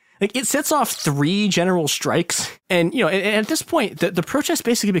it sets off 3 general strikes. And and at this point the protests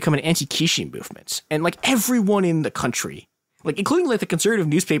basically become an anti-Kishi movement, and like everyone in the country, like including like the conservative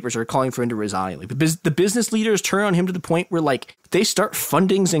newspapers, are calling for him to resign. Like the business leaders turn on him to the point where like they start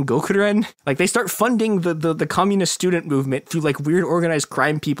funding Sengoku-ren. Like they start funding the communist student movement through like weird organized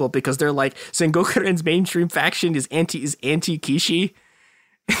crime people, because they're like, Sengoku-ren's mainstream faction is anti-Kishi.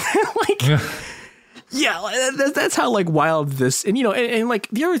 Like yeah, that's how like wild this. And and like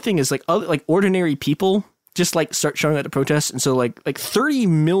the other thing is like ordinary people just like start showing up at the protests, and so like 30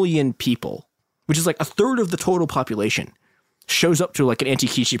 million people, which is like a third of the total population, shows up to like an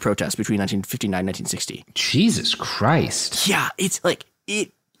anti-Kishi protest between 1959 and 1960. Jesus Christ. Yeah, it's like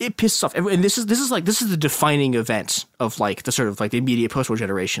it pisses off everyone. And this is the defining event of like the sort of like the immediate post-war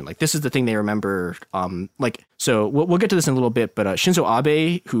generation. Like this is the thing they remember. So we'll get to this in a little bit, but Shinzo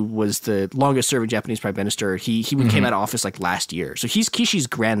Abe, who was the longest serving Japanese prime minister, he came out of office like last year. So he's Kishi's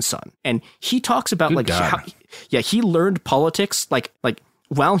grandson, and he talks about he learned politics like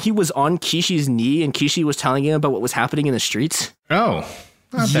while he was on Kishi's knee and Kishi was telling him about what was happening in the streets. Oh,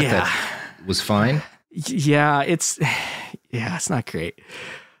 I bet that was fine. Yeah, it's not great.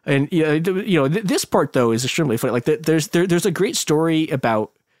 And this part though is extremely funny. Like there's a great story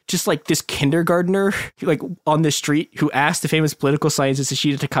about just like this kindergartner like on the street who asked the famous political scientist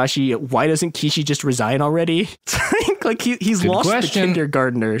Ishida Takashi, why doesn't Kishi just resign already? Like he's lost question. The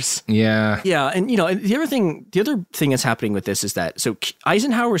kindergartners. Yeah. And and the other thing that's happening with this is that so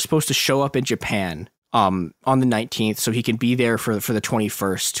Eisenhower is supposed to show up in Japan on the 19th, so he can be there for the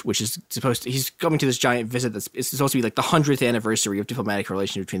 21st, which is he's coming to this giant visit it's supposed to be like the 100th anniversary of diplomatic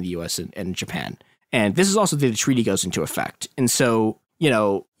relations between the US and Japan. And this is also the treaty goes into effect. And so,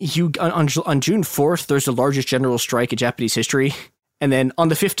 on June 4th, there's the largest general strike in Japanese history. And then on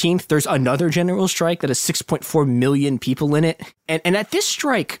the 15th, there's another general strike that has 6.4 million people in it. And at this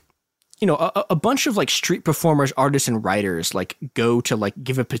strike, a bunch of like street performers, artists, and writers like go to like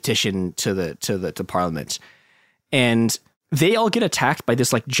give a petition to Parliament, and they all get attacked by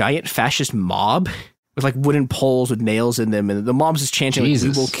this like giant fascist mob with like wooden poles with nails in them, and the mob's just chanting like, "We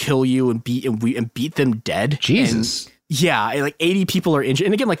will kill you," and beat them dead. Jesus. And, like 80 people are injured,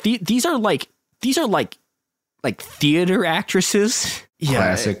 and again, like these are like theater actresses.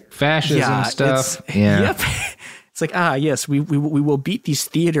 Classic fascism stuff. Yep. It's like, yes, we will beat these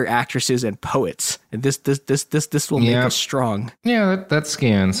theater actresses and poets, and this will make us strong. Yeah, that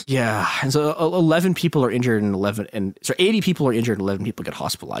scans. Yeah, and so 11 people are injured, and 80 people are injured, and 11 people get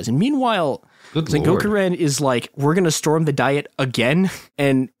hospitalized. And meanwhile, Gokuren is like, we're gonna storm the Diet again,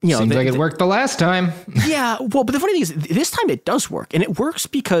 and seems like it worked the last time. Yeah, well, but the funny thing is, this time it does work, and it works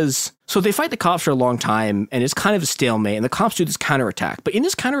because they fight the cops for a long time, and it's kind of a stalemate, and the cops do this counterattack. But in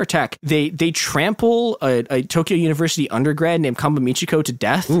this counterattack, they trample a Tokyo University undergrad named Kamba Michiko to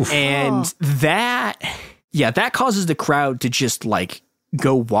death, and that causes the crowd to just like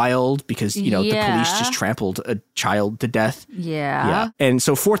go wild because the police just trampled a child to death. Yeah. And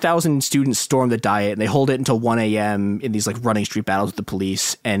so 4,000 students storm the Diet, and they hold it until 1 a.m. in these like running street battles with the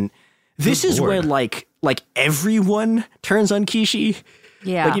police. And this is where like everyone turns on Kishi.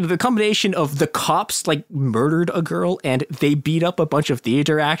 Yeah. Like, the combination of the cops like murdered a girl and they beat up a bunch of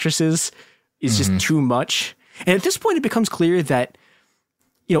theater actresses is just too much. And at this point, it becomes clear that,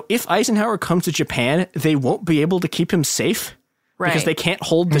 if Eisenhower comes to Japan, they won't be able to keep him safe. Right. Because they can't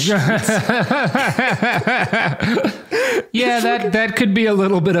hold the streets. Yeah, that could be a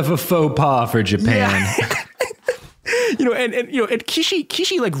little bit of a faux pas for Japan. Yeah. And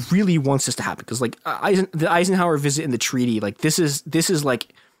Kishi like really wants this to happen because like the Eisenhower visit and the treaty, like this is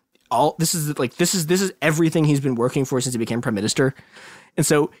everything he's been working for since he became prime minister. And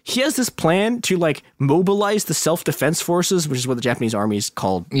so he has this plan to like mobilize the self-defense forces, which is what the Japanese army is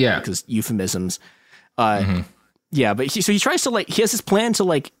called. Yeah, because euphemisms. Yeah, but he tries to like, he has this plan to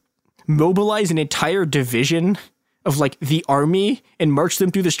like mobilize an entire division of like the army and march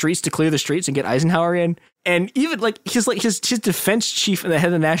them through the streets to clear the streets and get Eisenhower in. And even like his defense chief and the head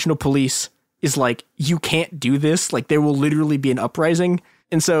of the national police is like, you can't do this. Like there will literally be an uprising.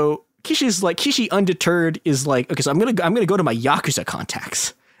 And so Kishi undeterred is like, okay, so I'm going to go to my Yakuza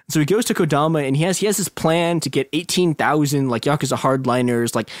contacts. So he goes to Kodama and he has this plan to get 18,000 like Yakuza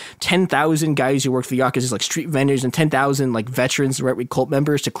hardliners, like 10,000 guys who work for Yakuza, like street vendors, and 10,000 like veterans, right, cult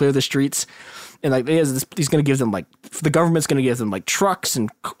members to clear the streets. And like he's going to give them like, the government's going to give them like trucks and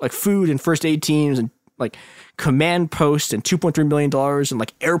like food and first aid teams and like command posts and $2.3 million and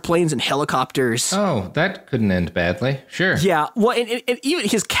like airplanes and helicopters. Oh, that couldn't end badly. Sure. Yeah. Well, and even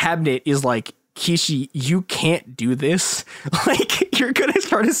his cabinet is like, Kishi, you can't do this. Like, you're going to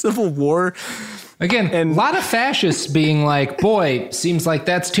start a civil war. Again, a lot of fascists being like, boy, seems like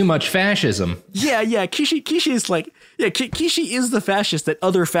that's too much fascism. Yeah. Kishi is like, Kishi is the fascist that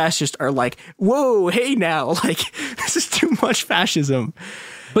other fascists are like, whoa, hey now, like, this is too much fascism.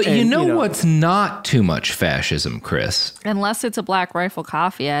 But you know what's not too much fascism, Chris? Unless it's a Black Rifle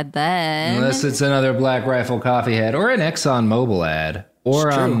coffee ad, then. Unless it's another Black Rifle coffee ad or an ExxonMobil ad or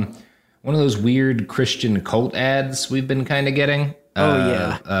one of those weird Christian cult ads we've been kind of getting.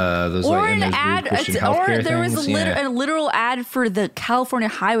 Those or like, an ad, or there was a literal ad for the California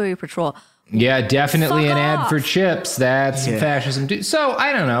Highway Patrol. Yeah, definitely an ad for chips. That's fascism too. So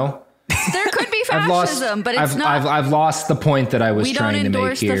I don't know. There could be fascism, but it's not. I've lost the point that I was trying to make here. We don't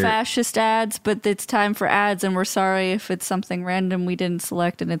endorse the fascist ads, but it's time for ads, and we're sorry if it's something random we didn't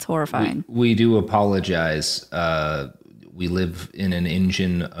select, and it's horrifying. We do apologize. We live in an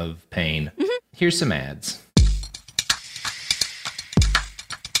engine of pain. Mm-hmm. Here's some ads.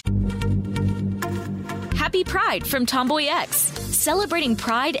 Happy Pride from Tomboy X, celebrating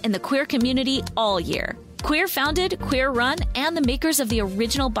pride and the queer community all year. Queer founded, queer run, and the makers of the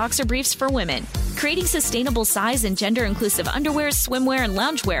original boxer briefs for women, creating sustainable size and gender inclusive underwear, swimwear, and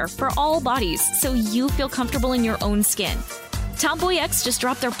loungewear for all bodies so you feel comfortable in your own skin. Tomboy X just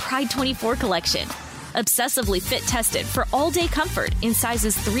dropped their Pride 24 collection. Obsessively fit tested for all day comfort in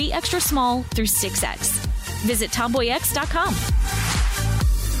sizes 3 extra small through 6X. Visit tomboyx.com.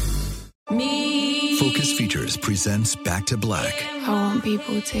 Focus Features presents Back to Black. I want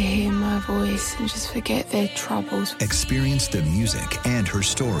people to hear my voice and just forget their troubles. Experience the music and her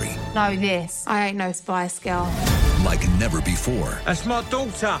story Know this, I ain't no Spice Girl. like never before. That's my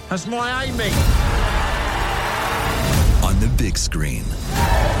daughter. That's my Amy. On the big screen.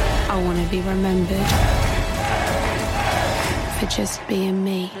 I want to be remembered for just being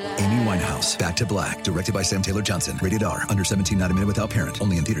me. Amy Winehouse, Back to Black, directed by Sam Taylor Johnson. Rated R, under 17, not a minute without parent.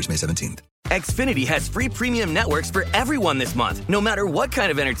 Only in theaters May 17th. Xfinity has free premium networks for everyone this month, no matter what kind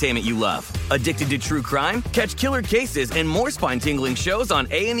of entertainment you love. Addicted to true crime? Catch killer cases and more spine-tingling shows on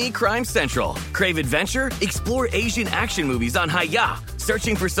A&E Crime Central. Crave adventure? Explore Asian action movies on Hi-Ya.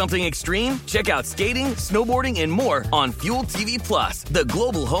 Searching for something extreme? Check out skating, snowboarding, and more on Fuel TV Plus, the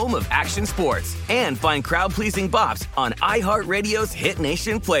global home of action sports. And find crowd-pleasing bops on iHeartRadio's Hit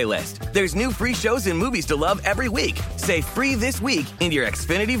Nation playlist. There's new free shows and movies to love every week. Say free this week in your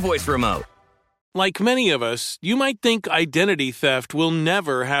Xfinity voice remote. Like many of us, you might think identity theft will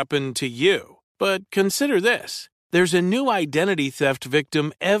never happen to you. But consider this. There's a new identity theft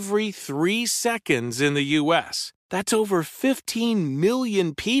victim every 3 seconds in the U.S. That's over 15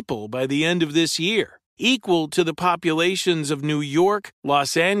 million people by the end of this year, equal to the populations of New York,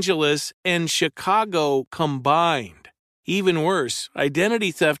 Los Angeles, and Chicago combined. Even worse,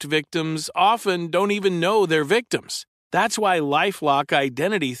 identity theft victims often don't even know they're victims. That's why LifeLock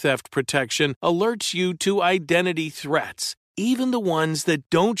Identity Theft Protection alerts you to identity threats, even the ones that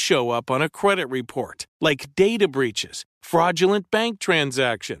don't show up on a credit report, like data breaches, fraudulent bank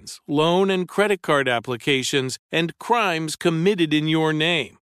transactions, loan and credit card applications, and crimes committed in your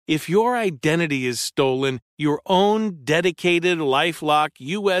name. If your identity is stolen, your own dedicated LifeLock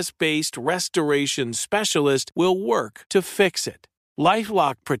US-based restoration specialist will work to fix it.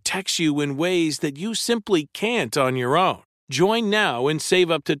 LifeLock protects you in ways that you simply can't on your own. Join now and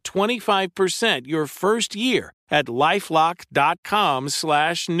save up to 25% your first year at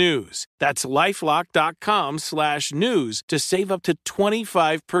LifeLock.com/news. That's LifeLock.com/news to save up to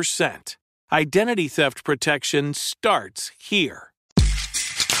 25%. Identity theft protection starts here.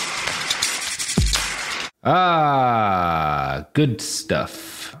 Good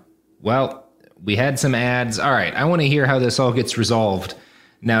stuff. Well, we had some ads. All right, I want to hear how this all gets resolved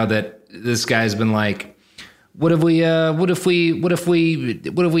now that this guy's been like, what if we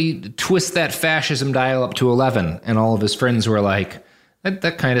twist that fascism dial up to 11? And all of his friends were like,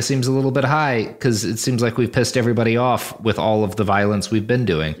 that kind of seems a little bit high because it seems like we've pissed everybody off with all of the violence we've been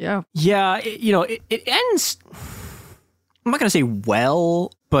doing. Yeah. Yeah, it ends, I'm not going to say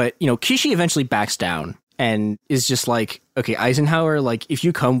well, but, Kishi eventually backs down and is just like, okay, Eisenhower, like, if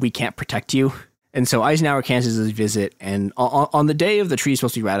you come, we can't protect you. And so Eisenhower cancels his visit, and on the day of the treaty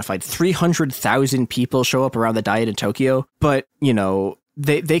supposed to be ratified, 300,000 people show up around the Diet in Tokyo, but,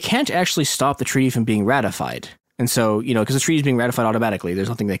 they can't actually stop the treaty from being ratified. And so, because the treaty is being ratified automatically, there's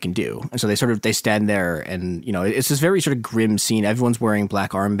nothing they can do. And so they stand there and, it's this very sort of grim scene. Everyone's wearing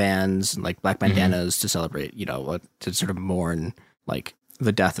black armbands and like black bandanas to celebrate, to sort of mourn like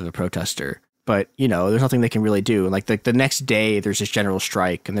the death of a protester. But, there's nothing they can really do. Like the next day, there's this general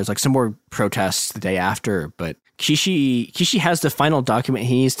strike and there's like some more protests the day after. But Kishi has the final document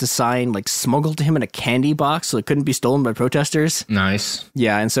he needs to sign, like smuggled to him in a candy box so it couldn't be stolen by protesters. Nice.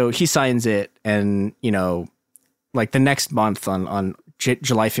 Yeah. And so he signs it. And, like the next month on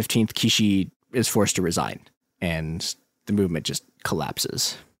July 15th, Kishi is forced to resign and the movement just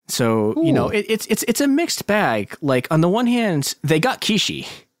collapses. So, it's a mixed bag. Like on the one hand, they got Kishi.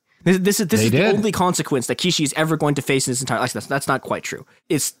 This is the only consequence that Kishi is ever going to face in his entire life. That's not quite true.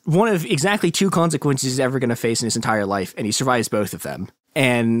 It's one of exactly 2 consequences he's ever going to face in his entire life, and he survives both of them.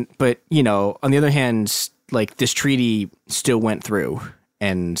 But on the other hand, like this treaty still went through,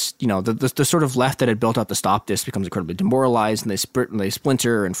 and the sort of left that had built up to stop this becomes incredibly demoralized, and they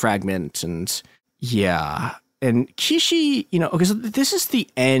splinter and fragment, and yeah. And Kishi, because this is the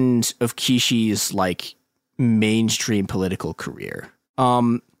end of Kishi's like mainstream political career.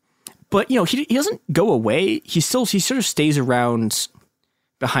 But, he doesn't go away. He sort of stays around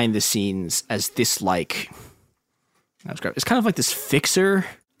behind the scenes as this, like, it's kind of like this fixer.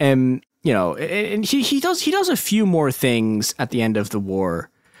 And, and he does a few more things at the end of the war.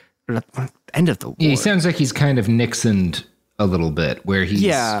 Yeah, he sounds like he's kind of Nixoned a little bit, where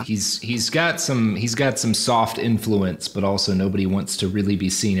he's got some soft influence, but also nobody wants to really be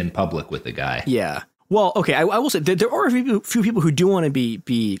seen in public with the guy. Yeah. Well, okay, I will say there are a few people who do want to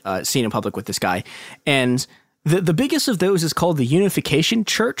be seen in public with this guy, and the biggest of those is called the Unification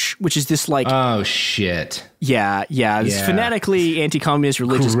Church, which is this like shit. This fanatically anti-communist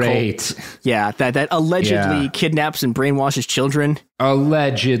religious cult. Yeah, that allegedly kidnaps and brainwashes children.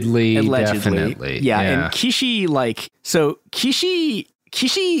 Allegedly. Definitely. Yeah, and Kishi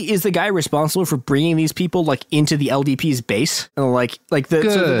is the guy responsible for bringing these people like into the LDP's base, and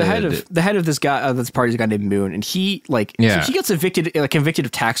the head of this guy this party is a guy named Moon, and he gets convicted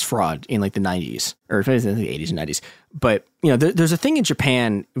of tax fraud in like the 90s or the 80s and 90s. But there's a thing in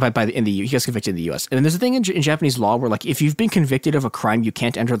Japan he gets convicted in the US, and there's a thing in Japanese law where like if you've been convicted of a crime, you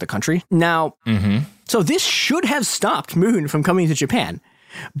can't enter the country. Now, so this should have stopped Moon from coming to Japan.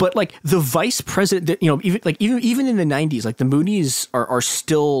 But like the vice president, even in the 90s, like the Moonies are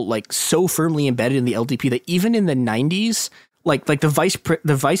still like so firmly embedded in the LDP that even in the 90s, like the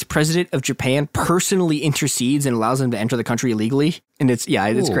vice president of Japan personally intercedes and allows them to enter the country illegally. And it's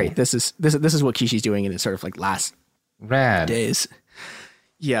great. This is what Kishi's doing in his sort of like last days.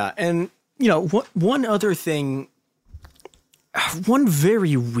 Yeah, and one other thing. One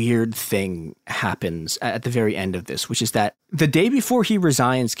very weird thing happens at the very end of this, which is that the day before he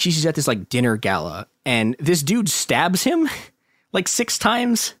resigns, Kishi's at this like dinner gala, and this dude stabs him like 6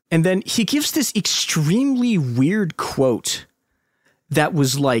 times, and then he gives this extremely weird quote that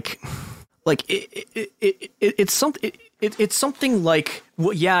was it's something like,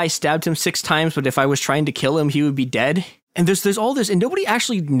 well, yeah, I stabbed him 6 times, but if I was trying to kill him, he would be dead. And there's all this, and nobody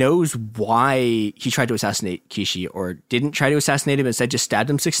actually knows why he tried to assassinate Kishi or didn't try to assassinate him, instead just stabbed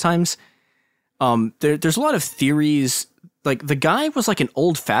him 6 times. There's a lot of theories. Like the guy was like an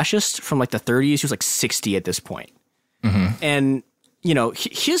old fascist from like the 30s. He was like 60 at this point. And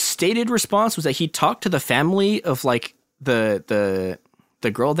his stated response was that he talked to the family of like the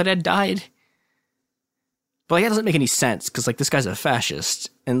girl that had died. But like that doesn't make any sense because like this guy's a fascist.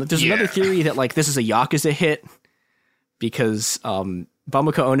 And there's another theory that like this is a Yakuza hit, because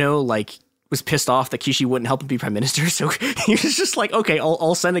Bamako Ono like was pissed off that Kishi wouldn't help him be prime minister, so he was just like, okay,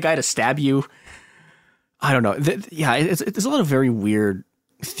 I'll send a guy to stab you. I don't know. There's a lot of very weird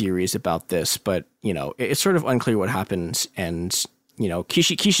theories about this, but it's sort of unclear what happens. And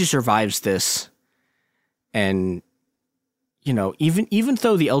Kishi survives this, and even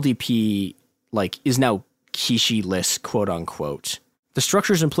though the LDP like is now Kishi-less, quote unquote, the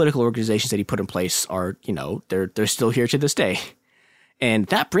structures and political organizations that he put in place are, they're still here to this day. And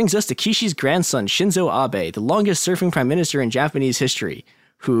that brings us to Kishi's grandson, Shinzo Abe, the longest serving prime minister in Japanese history,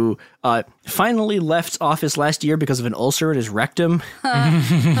 who finally left office last year because of an ulcer in his rectum,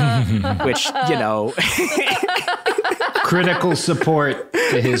 which, critical support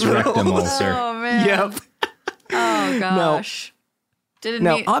to his rectum ulcer. Oh, man. Yep. Oh, gosh.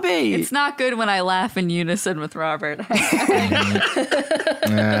 Abe, it's not good when I laugh in unison with Robert.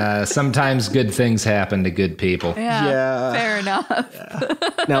 Sometimes good things happen to good people. Yeah. Fair enough. Yeah.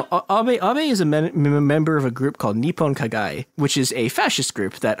 Now, Abe is a member of a group called Nippon Kagai, which is a fascist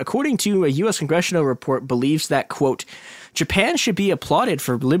group that, according to a U.S. congressional report, believes that, quote, Japan should be applauded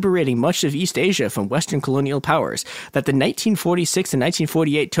for liberating much of East Asia from Western colonial powers, that the 1946 and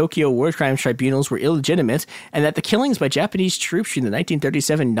 1948 Tokyo War Crimes Tribunals were illegitimate, and that the killings by Japanese troops during the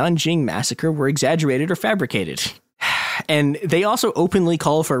 1937 Nanjing Massacre were exaggerated or fabricated. And they also openly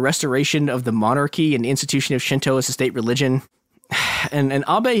call for a restoration of the monarchy and the institution of Shinto as a state religion. And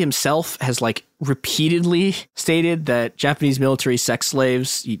Abe himself has like repeatedly stated that Japanese military sex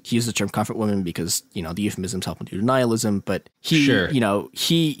slaves, he used the term comfort women because, the euphemisms help him do denialism, but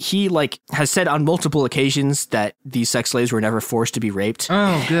he like has said on multiple occasions that these sex slaves were never forced to be raped.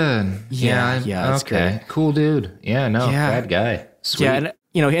 Oh, good. Yeah, it's great. Cool dude. Yeah, bad guy. Sweet.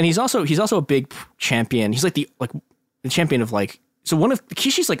 Yeah, and he's also a big champion. He's like the champion of like, so one of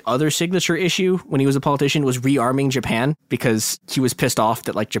Kishi's like other signature issue when he was a politician was rearming Japan, because he was pissed off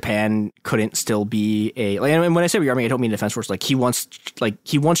that like Japan couldn't still be and when I say rearming, I don't mean defense force. Like he wants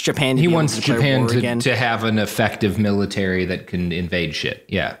Japan to have an effective military that can invade shit.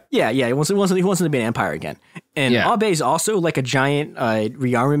 Yeah. He wants them to be an empire again. And Abe's also like a giant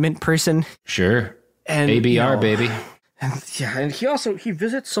rearmament person. Sure. And ABR, baby. And he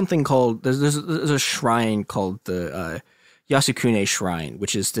visits something called there's a shrine called the Yasukune Shrine,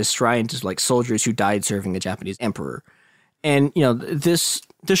 which is this shrine to like soldiers who died serving the Japanese emperor. And this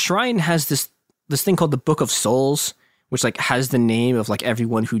shrine has this thing called the Book of Souls, which like has the name of like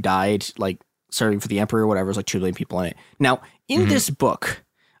everyone who died like serving for the emperor or whatever. There's like 2 million people in it. Now in this book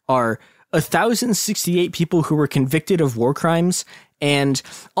are 1,068 people who were convicted of war crimes, and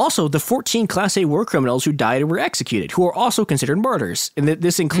also the 14 Class A war criminals who died and were executed, who are also considered martyrs. And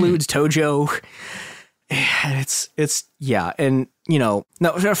this includes Tojo. And and now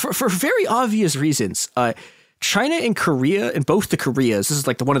for very obvious reasons, China and Korea, and both the Koreas, this is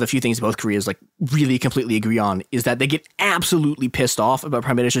like one of the few things both Koreas like really completely agree on, is that they get absolutely pissed off about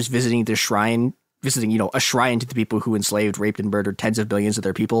prime ministers visiting their shrine, a shrine to the people who enslaved, raped, and murdered tens of billions of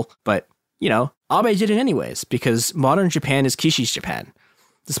their people. But, Abe did it anyways, because modern Japan is Kishi's Japan.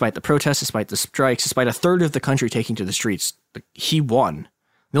 Despite the protests, despite the strikes, despite a third of the country taking to the streets, he won.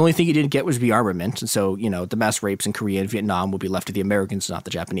 The only thing he didn't get was rearmament, and so, the mass rapes in Korea and Vietnam will be left to the Americans, not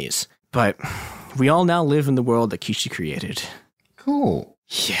the Japanese. But we all now live in the world that Kishi created. Cool.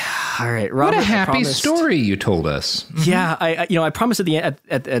 Yeah. All right, Robert. What a happy story you told us. Mm-hmm. Yeah, I promised at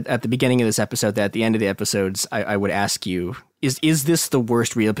the beginning of this episode that at the end of the episodes I would ask you, is this the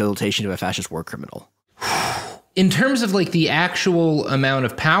worst rehabilitation of a fascist war criminal? In terms of like the actual amount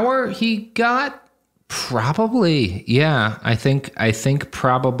of power he got, probably. Yeah, I think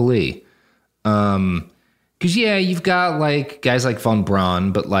probably. Because you've got like guys like von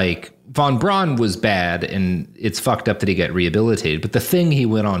Braun, but like von Braun was bad, and it's fucked up that he got rehabilitated. But the thing he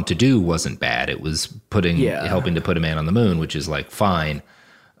went on to do wasn't bad. It was helping to put a man on the moon, which is like fine.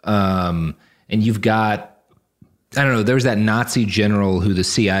 And you've got, I don't know, there was that Nazi general who the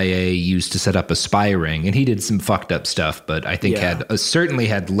CIA used to set up a spy ring, and he did some fucked up stuff, but I think certainly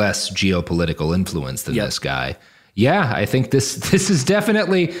had less geopolitical influence than this guy. Yeah, I think this is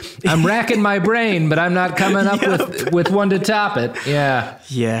definitely, I'm racking my brain, but I'm not coming up with one to top it. Yeah.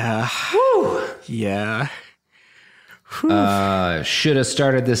 Yeah. Woo. Yeah. Should have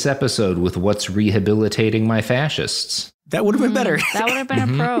started this episode with what's rehabilitating my fascists. That would have been better. That would have been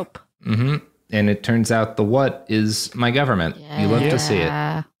a probe. Mm-hmm. And it turns out the what is my government. Yeah. You love to see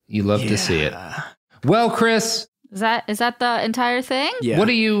it. You love to see it. Well, Chris. Is that the entire thing? Yeah. What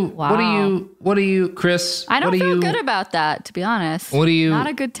do you, Chris? I don't feel good about that, to be honest. Not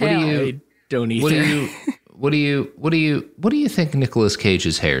a good tale. I don't either. What do you think Nicolas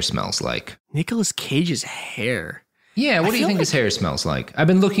Cage's hair smells like? Nicolas Cage's hair? Yeah, what do you think his hair smells like? I've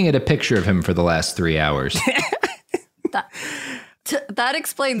been looking at a picture of him for the last 3 hours. That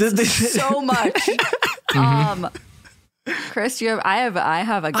explains so much. Chris, I have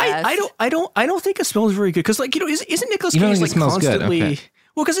a guess. I don't think it smells very good, because isn't Nicolas Cage like constantly? Okay.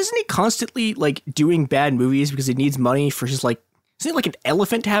 Well, because isn't he constantly like doing bad movies because he needs money for his like? Isn't it like an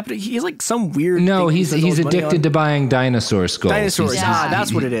elephant habit? He's like some weird. No, he's addicted to buying dinosaur skulls. Dinosaurs.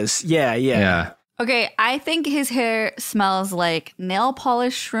 That's what it is. Yeah. Okay, I think his hair smells like nail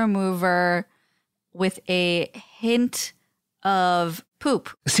polish remover with a hint of poop.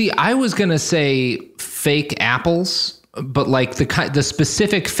 See, I was gonna say fake apples. But like the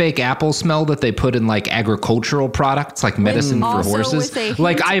specific fake apple smell that they put in like agricultural products, like medicine for horses,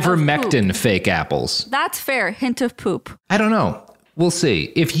 like ivermectin fake apples. That's fair. Hint of poop. I don't know. We'll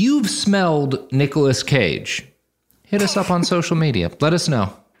see. If you've smelled Nicolas Cage, hit us up on social media. Let us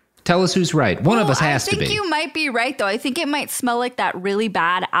know. Tell us who's right. One of us has to be. I think you might be right, though. I think it might smell like that really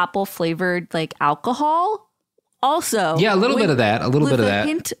bad apple flavored like alcohol. Also, yeah, a little bit of that. A little bit of that.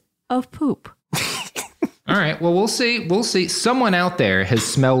 Hint of poop. All right. Well, we'll see. We'll see. Someone out there has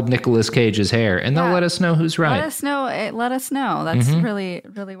smelled Nicolas Cage's hair, and they'll let us know who's right. Let us know. That's really,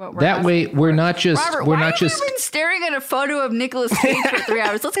 really what we're. That way, we're not just. Robert, we're why not have just we been staring at a photo of Nicolas Cage for 3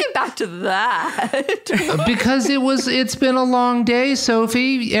 hours? Let's get back to that. Because it's been a long day,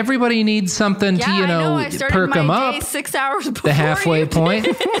 Sophie. Everybody needs something to perk them up. 6 hours before the halfway point.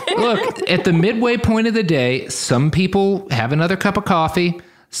 Look, at the midway point of the day, some people have another cup of coffee.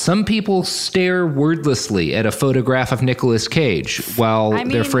 Some people stare wordlessly at a photograph of Nicolas Cage while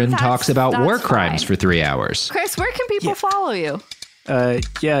their friend talks about war crimes for 3 hours. Chris, where can people follow you?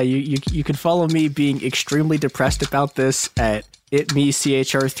 You can follow me being extremely depressed about this at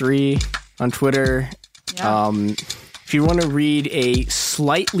itmechr3 on Twitter. Yeah. If you want to read a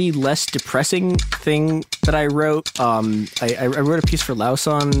slightly less depressing thing that I wrote, I wrote a piece for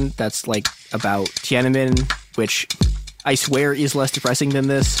Lauson that's like about Tiananmen, which I swear is less depressing than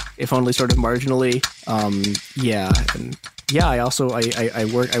this, if only sort of marginally. I also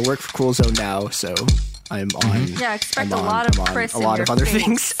work for Cool Zone now, so I'm on. Yeah, expect a lot of Chris in your other face.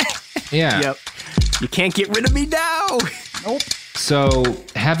 things. Yeah. Yep. You can't get rid of me now. Nope. So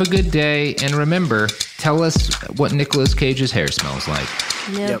have a good day, and remember, tell us what Nicolas Cage's hair smells like.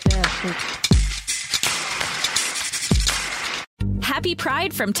 Yep. Happy Happy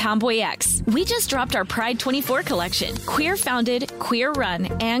Pride from Tomboy X. We just dropped our Pride 24 collection. Queer founded, queer run,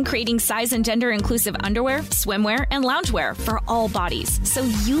 and creating size and gender inclusive underwear, swimwear, and loungewear for all bodies, so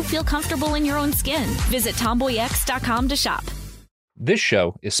you feel comfortable in your own skin. Visit tomboyx.com to shop. This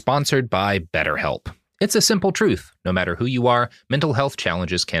show is sponsored by BetterHelp. It's a simple truth. No matter who you are, mental health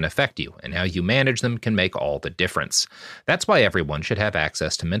challenges can affect you, and how you manage them can make all the difference. That's why everyone should have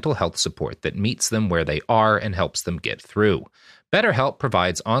access to mental health support that meets them where they are and helps them get through. BetterHelp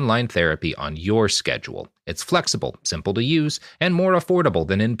provides online therapy on your schedule. It's flexible, simple to use, and more affordable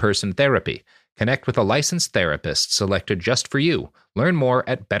than in-person therapy. Connect with a licensed therapist selected just for you. Learn more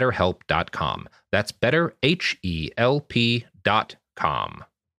at BetterHelp.com. That's BetterHelp.com.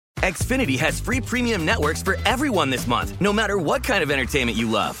 Xfinity has free premium networks for everyone this month, no matter what kind of entertainment you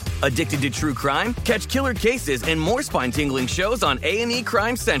love. Addicted to true crime? Catch killer cases and more spine-tingling shows on A&E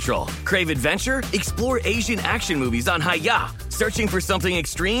Crime Central. Crave adventure? Explore Asian action movies on Hi-Ya. Searching for something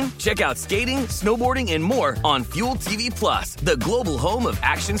extreme? Check out skating, snowboarding, and more on Fuel TV Plus, the global home of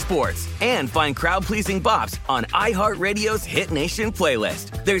action sports. And find crowd-pleasing bops on iHeartRadio's Hit Nation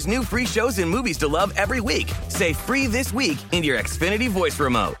playlist. There's new free shows and movies to love every week. Say free this week in your Xfinity voice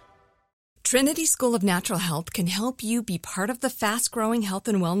remote. Trinity School of Natural Health can help you be part of the fast-growing health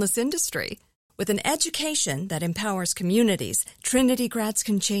and wellness industry. With an education that empowers communities, Trinity grads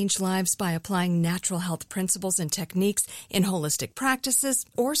can change lives by applying natural health principles and techniques in holistic practices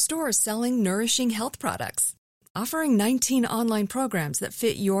or stores selling nourishing health products. Offering 19 online programs that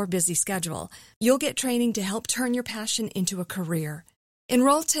fit your busy schedule, you'll get training to help turn your passion into a career.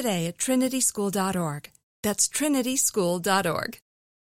 Enroll today at trinityschool.org. That's trinityschool.org.